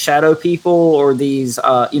 shadow people or these,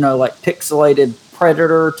 like pixelated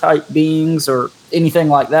predator-type beings or anything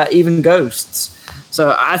like that, even ghosts.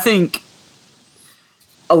 So I think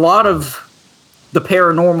a lot of the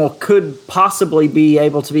paranormal could possibly be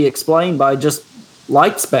able to be explained by just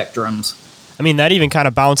light spectrums. I mean, that even kind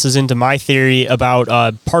of bounces into my theory about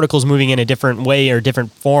particles moving in a different way or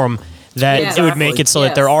different form. That it would make it so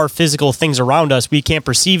that there are physical things around us. We can't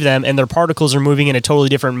perceive them, and their particles are moving in a totally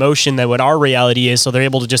different motion than what our reality is, so they're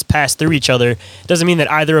able to just pass through each other. It doesn't mean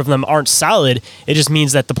that either of them aren't solid. It just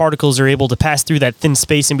means that the particles are able to pass through that thin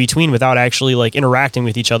space in between without actually, like, interacting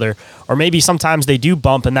with each other. Or maybe sometimes they do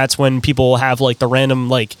bump, and that's when people have, like, the random,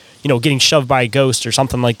 like, getting shoved by a ghost or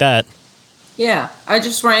something like that. Yeah, I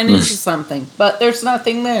just ran into something, but there's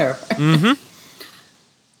nothing there. Mm-hmm.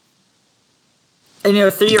 And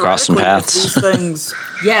theoretically, if these things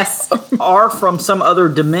are from some other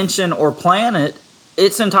dimension or planet,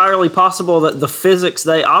 it's entirely possible that the physics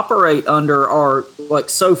they operate under are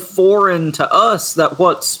like so foreign to us that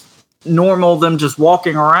what's normal, them just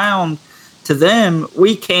walking around, to them,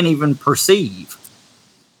 we can't even perceive.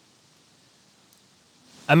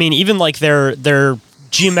 I mean, even like their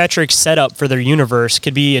geometric setup for their universe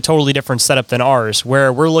could be a totally different setup than ours,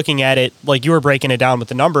 where we're looking at it like you were breaking it down with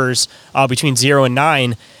the numbers between 0 and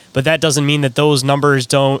 9, but that doesn't mean that those numbers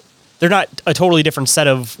they're not a totally different set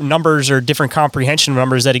of numbers or different comprehension of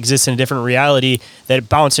numbers that exist in a different reality that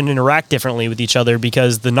bounce and interact differently with each other,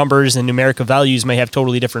 because the numbers and numerical values may have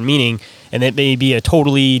totally different meaning, and it may be a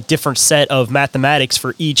totally different set of mathematics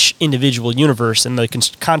for each individual universe and the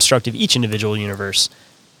construct of each individual universe.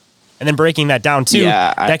 And then breaking that down too,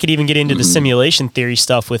 that could even get into the simulation theory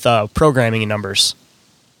stuff with programming and numbers.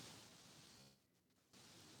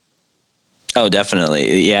 Oh,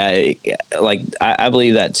 definitely. Yeah. Like I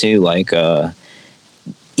believe that too. Like,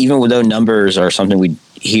 even though numbers are something we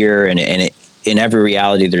hear in every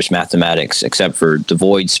reality, there's mathematics except for the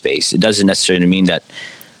void space. It doesn't necessarily mean that,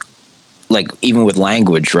 like, even with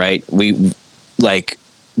language, right? We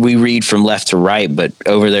read from left to right, but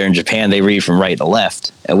over there in Japan, they read from right to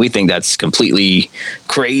left. And we think that's completely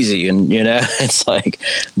crazy. And, it's like,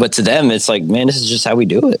 but to them, it's like, man, this is just how we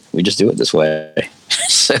do it. We just do it this way.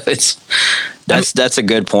 So that's a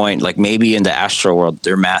good point. Like, maybe in the astral world,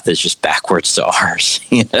 their math is just backwards to ours.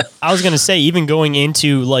 I was going to say, even going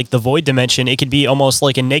into like the void dimension, it could be almost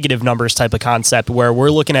like a negative numbers type of concept where we're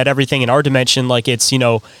looking at everything in our dimension like it's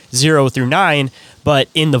 0 through 9, but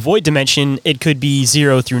in the void dimension it could be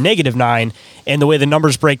 0 through -9. And the way the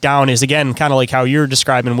numbers break down is, again, kind of like how you're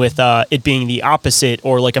describing with it being the opposite,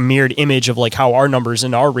 or like a mirrored image of like how our numbers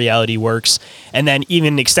in our reality works. And then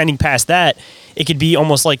even extending past that, it could be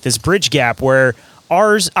almost like this bridge gap where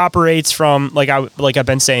ours operates from, like I've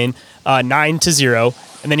been saying, 9 to 0,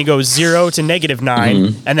 and then it goes 0 to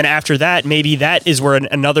 -9, and then after that, maybe that is where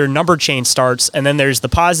another number chain starts, and then there's the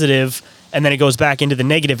positive, and then it goes back into the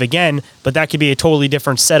negative again. But that could be a totally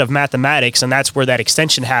different set of mathematics, and that's where that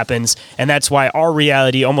extension happens. And that's why our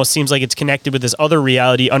reality almost seems like it's connected with this other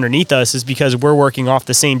reality underneath us, is because we're working off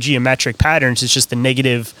the same geometric patterns. It's just the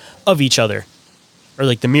negative of each other, or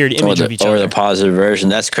like the mirrored image of each other. Or the positive version.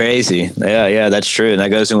 That's crazy. Yeah, that's true. And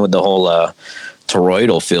that goes in with the whole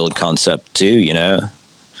toroidal field concept too,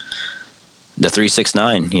 The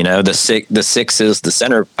 369, the 6 is the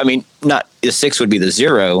center. I mean, not the 6 would be the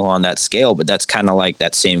 0 on that scale, but that's kind of like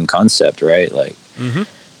that same concept, right? Like,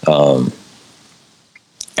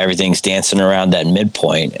 everything's dancing around that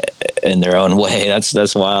midpoint in their own way.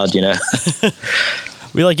 That's wild,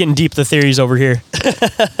 We like getting deep the theories over here.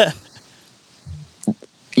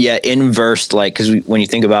 Yeah, inversed, like, because when you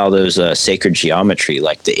think about those sacred geometry,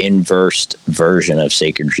 like the inversed version of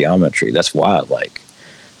sacred geometry, that's wild. Like,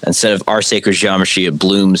 instead of our sacred geometry, it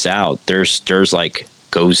blooms out. There's like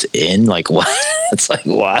goes in, like, what? It's like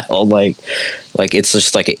wild. Like it's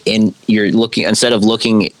just like you're looking, instead of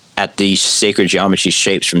looking at these sacred geometry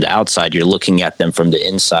shapes from the outside, you're looking at them from the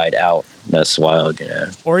inside out. That's wild,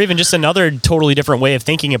 Or even just another totally different way of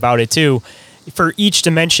thinking about it too. For each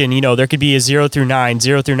dimension, there could be a 0 through 9,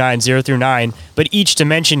 0 through 9, 0 through 9, but each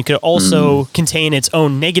dimension could also contain its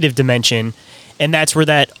own negative dimension. And that's where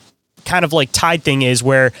that kind of like tide thing is,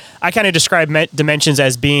 where I kind of describe dimensions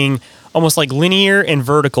as being almost like linear and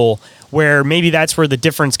vertical, where maybe that's where the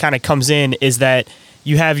difference kind of comes in, is that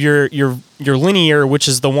you have your linear, which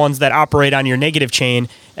is the ones that operate on your negative chain,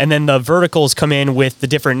 and then the verticals come in with the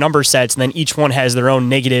different number sets, and then each one has their own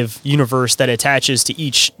negative universe that attaches to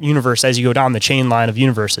each universe as you go down the chain line of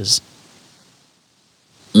universes.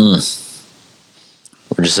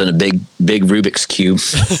 We're just in a big Rubik's Cube.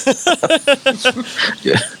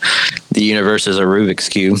 Yeah. The universe is a Rubik's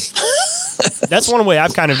Cube. That's one way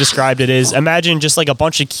I've kind of described it, is imagine just like a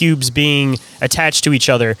bunch of cubes being attached to each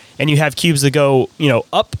other, and you have cubes that go,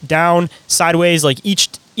 up, down, sideways, like each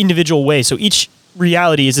individual way. So each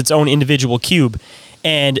reality is its own individual cube.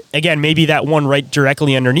 And again, maybe that one right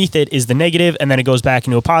directly underneath it is the negative, and then it goes back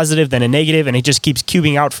into a positive, then a negative, and it just keeps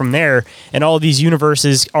cubing out from there. And all of these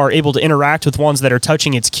universes are able to interact with ones that are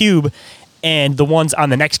touching its cube, and the ones on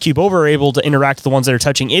the next cube over are able to interact with the ones that are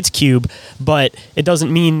touching its cube. But it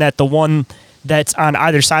doesn't mean that the one that's on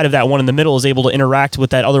either side of that one in the middle is able to interact with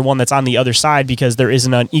that other one that's on the other side, because there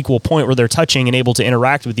isn't an equal point where they're touching and able to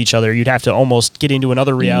interact with each other. You'd have to almost get into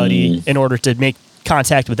another reality in order to make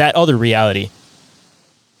contact with that other reality.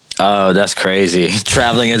 Oh, that's crazy.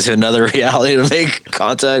 Traveling into another reality to make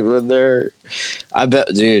contact with their... I bet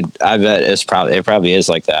it probably is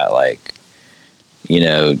like that. Like,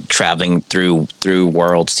 traveling through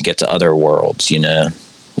worlds to get to other worlds,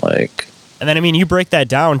 like... And then, you break that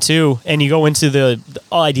down too, and you go into the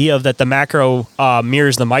idea of that the macro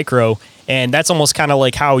mirrors the micro, and that's almost kind of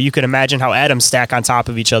like how you could imagine how atoms stack on top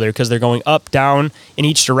of each other, because they're going up, down in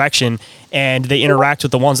each direction, and they interact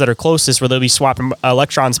with the ones that are closest, where they'll be swapping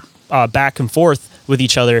electrons back and forth with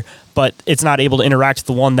each other, but it's not able to interact with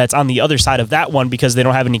the one that's on the other side of that one, because they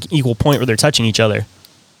don't have an equal point where they're touching each other.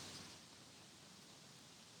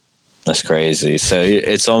 That's crazy. So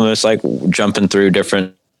it's almost like jumping through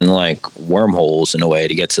different like wormholes in a way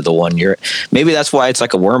to get to the one maybe that's why it's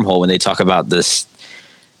like a wormhole when they talk about this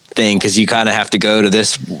thing, because you kind of have to go to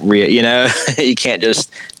this you can't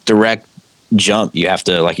just direct jump. You have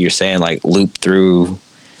to, like you're saying, like loop through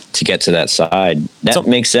to get to that side. That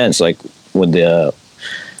makes sense, like with the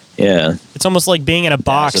Yeah. It's almost like being in a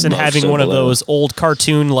box and having one of those old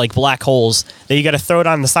cartoon like black holes that you got to throw it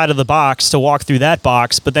on the side of the box to walk through that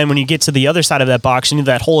box. But then when you get to the other side of that box, you need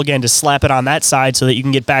that hole again to slap it on that side so that you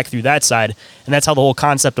can get back through that side. And that's how the whole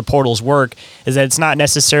concept of portals work, is that it's not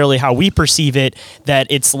necessarily how we perceive it, that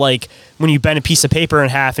it's like when you bend a piece of paper in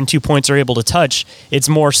half and 2 points are able to touch. It's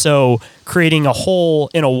more so creating a hole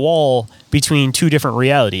in a wall between two different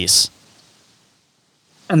realities.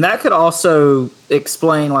 And that could also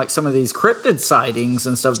explain like some of these cryptid sightings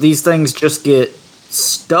and stuff. These things just get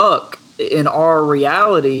stuck in our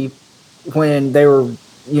reality when they were,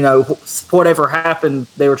 you know, whatever happened,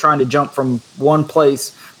 they were trying to jump from one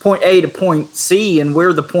place, point A to point C, and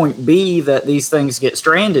we're the point B that these things get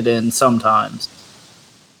stranded in sometimes.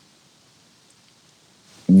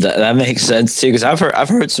 That makes sense too, because I've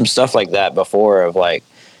heard some stuff like that before of like,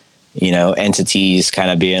 you know, entities kind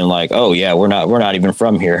of being like, oh yeah, we're not even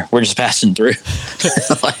from here, we're just passing through.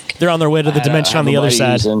 Like, they're on their way to the dimension on the other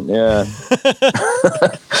side. Yeah.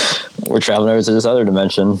 We're traveling over to this other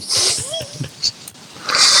dimension.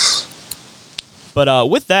 But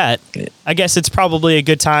with that, I guess it's probably a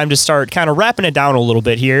good time to start kind of wrapping it down a little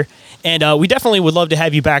bit here. And we definitely would love to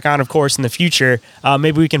have you back on, of course, in the future.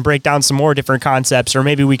 Maybe we can break down some more different concepts, or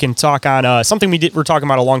maybe we can talk on something we're talking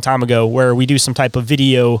about a long time ago, where we do some type of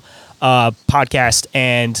video podcast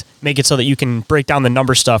and make it so that you can break down the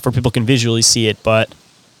number stuff where people can visually see it. But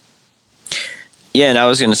yeah, and I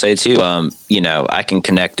was going to say too, you know, I can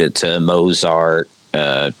connect it to Mozart,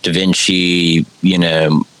 Da Vinci, you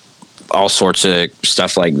know, all sorts of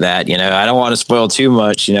stuff like that. You know, I don't want to spoil too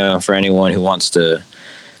much, you know, for anyone who wants to.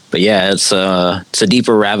 But yeah, it's a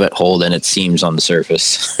deeper rabbit hole than it seems on the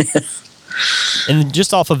surface. And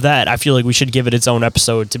just off of that, I feel like we should give it its own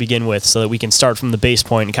episode to begin with, so that we can start from the base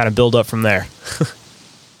point and kind of build up from there.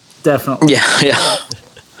 Definitely. Yeah.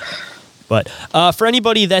 But for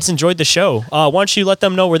anybody that's enjoyed the show, why don't you let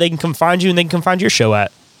them know where they can come find you and they can come find your show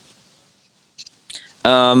at?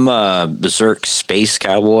 Berserk Space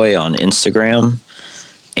Cowboy on Instagram,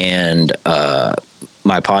 and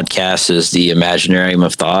my podcast is The Imaginarium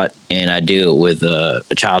of Thought, and I do it with a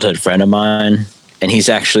childhood friend of mine, and he's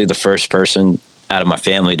actually the first person out of my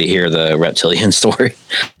family to hear the reptilian story.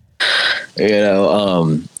 You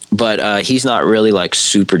know, but he's not really like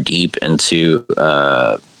super deep into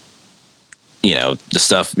you know, the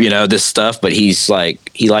stuff, you know, this stuff, but he's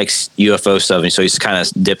like, he likes UFO stuff, and so he's kind of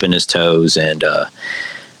dipping his toes, and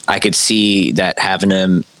I could see that having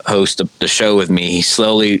him host the show with me,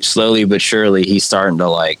 slowly but surely, he's starting to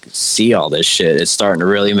like see all this shit. It's starting to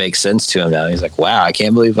really make sense to him now. He's like, wow, I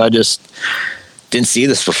can't believe I just didn't see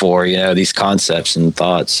this before, you know, these concepts and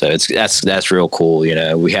thoughts. So that's real cool. You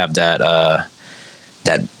know, we have that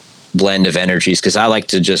blend of energies, because I like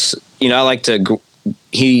to just, you know, I like to,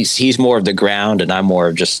 he's more of the ground and I'm more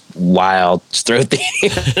of just wild throw thing. You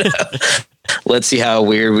know? Let's see how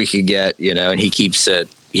weird we could get, you know, and he keeps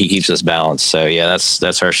us balanced. So yeah,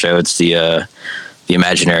 that's our show. It's the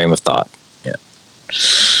Imaginarium of Thought. Yeah.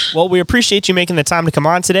 Well, we appreciate you making the time to come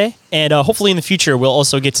on today, and hopefully in the future we'll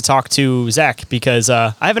also get to talk to Zach, because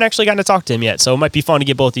I haven't actually gotten to talk to him yet, so it might be fun to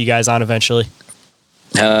get both of you guys on eventually.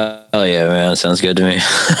 Oh yeah, man, that sounds good to me.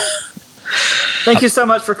 Thank you so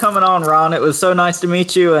much for coming on, Ron. It was so nice to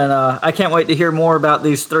meet you, and I can't wait to hear more about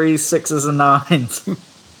these 3s, 6s, and 9s.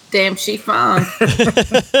 Damn, she fine.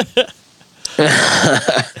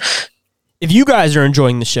 If you guys are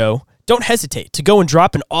enjoying the show, don't hesitate to go and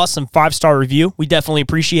drop an awesome 5-star review. We definitely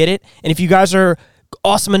appreciate it. And if you guys are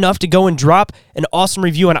awesome enough to go and drop an awesome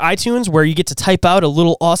review on iTunes where you get to type out a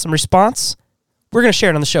little awesome response, we're going to share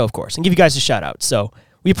it on the show, of course, and give you guys a shout out. So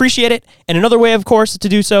we appreciate it. And another way, of course, to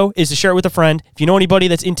do so is to share it with a friend. If you know anybody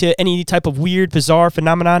that's into any type of weird, bizarre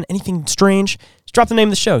phenomenon, anything strange, just drop the name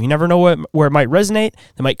of the show. You never know where it might resonate.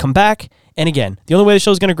 They might come back. And again, the only way the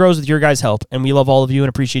show is going to grow is with your guys' help. And we love all of you and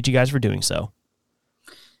appreciate you guys for doing so.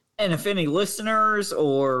 And if any listeners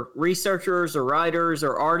or researchers or writers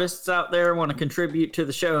or artists out there want to contribute to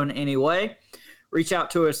the show in any way, reach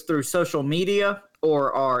out to us through social media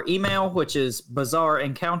or our email, which is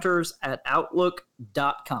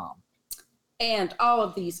bizarreencounters@outlook.com. And all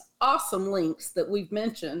of these awesome links that we've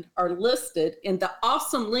mentioned are listed in the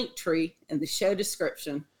awesome link tree in the show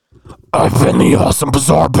description. I've been the awesome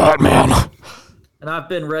bizarre Batman. And I've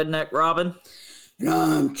been Redneck Robin. And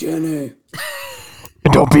I'm Jenny.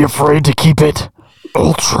 And don't be afraid to keep it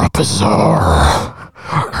ultra bizarre.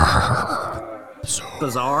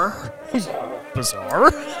 Bizarre?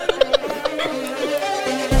 Bizarre?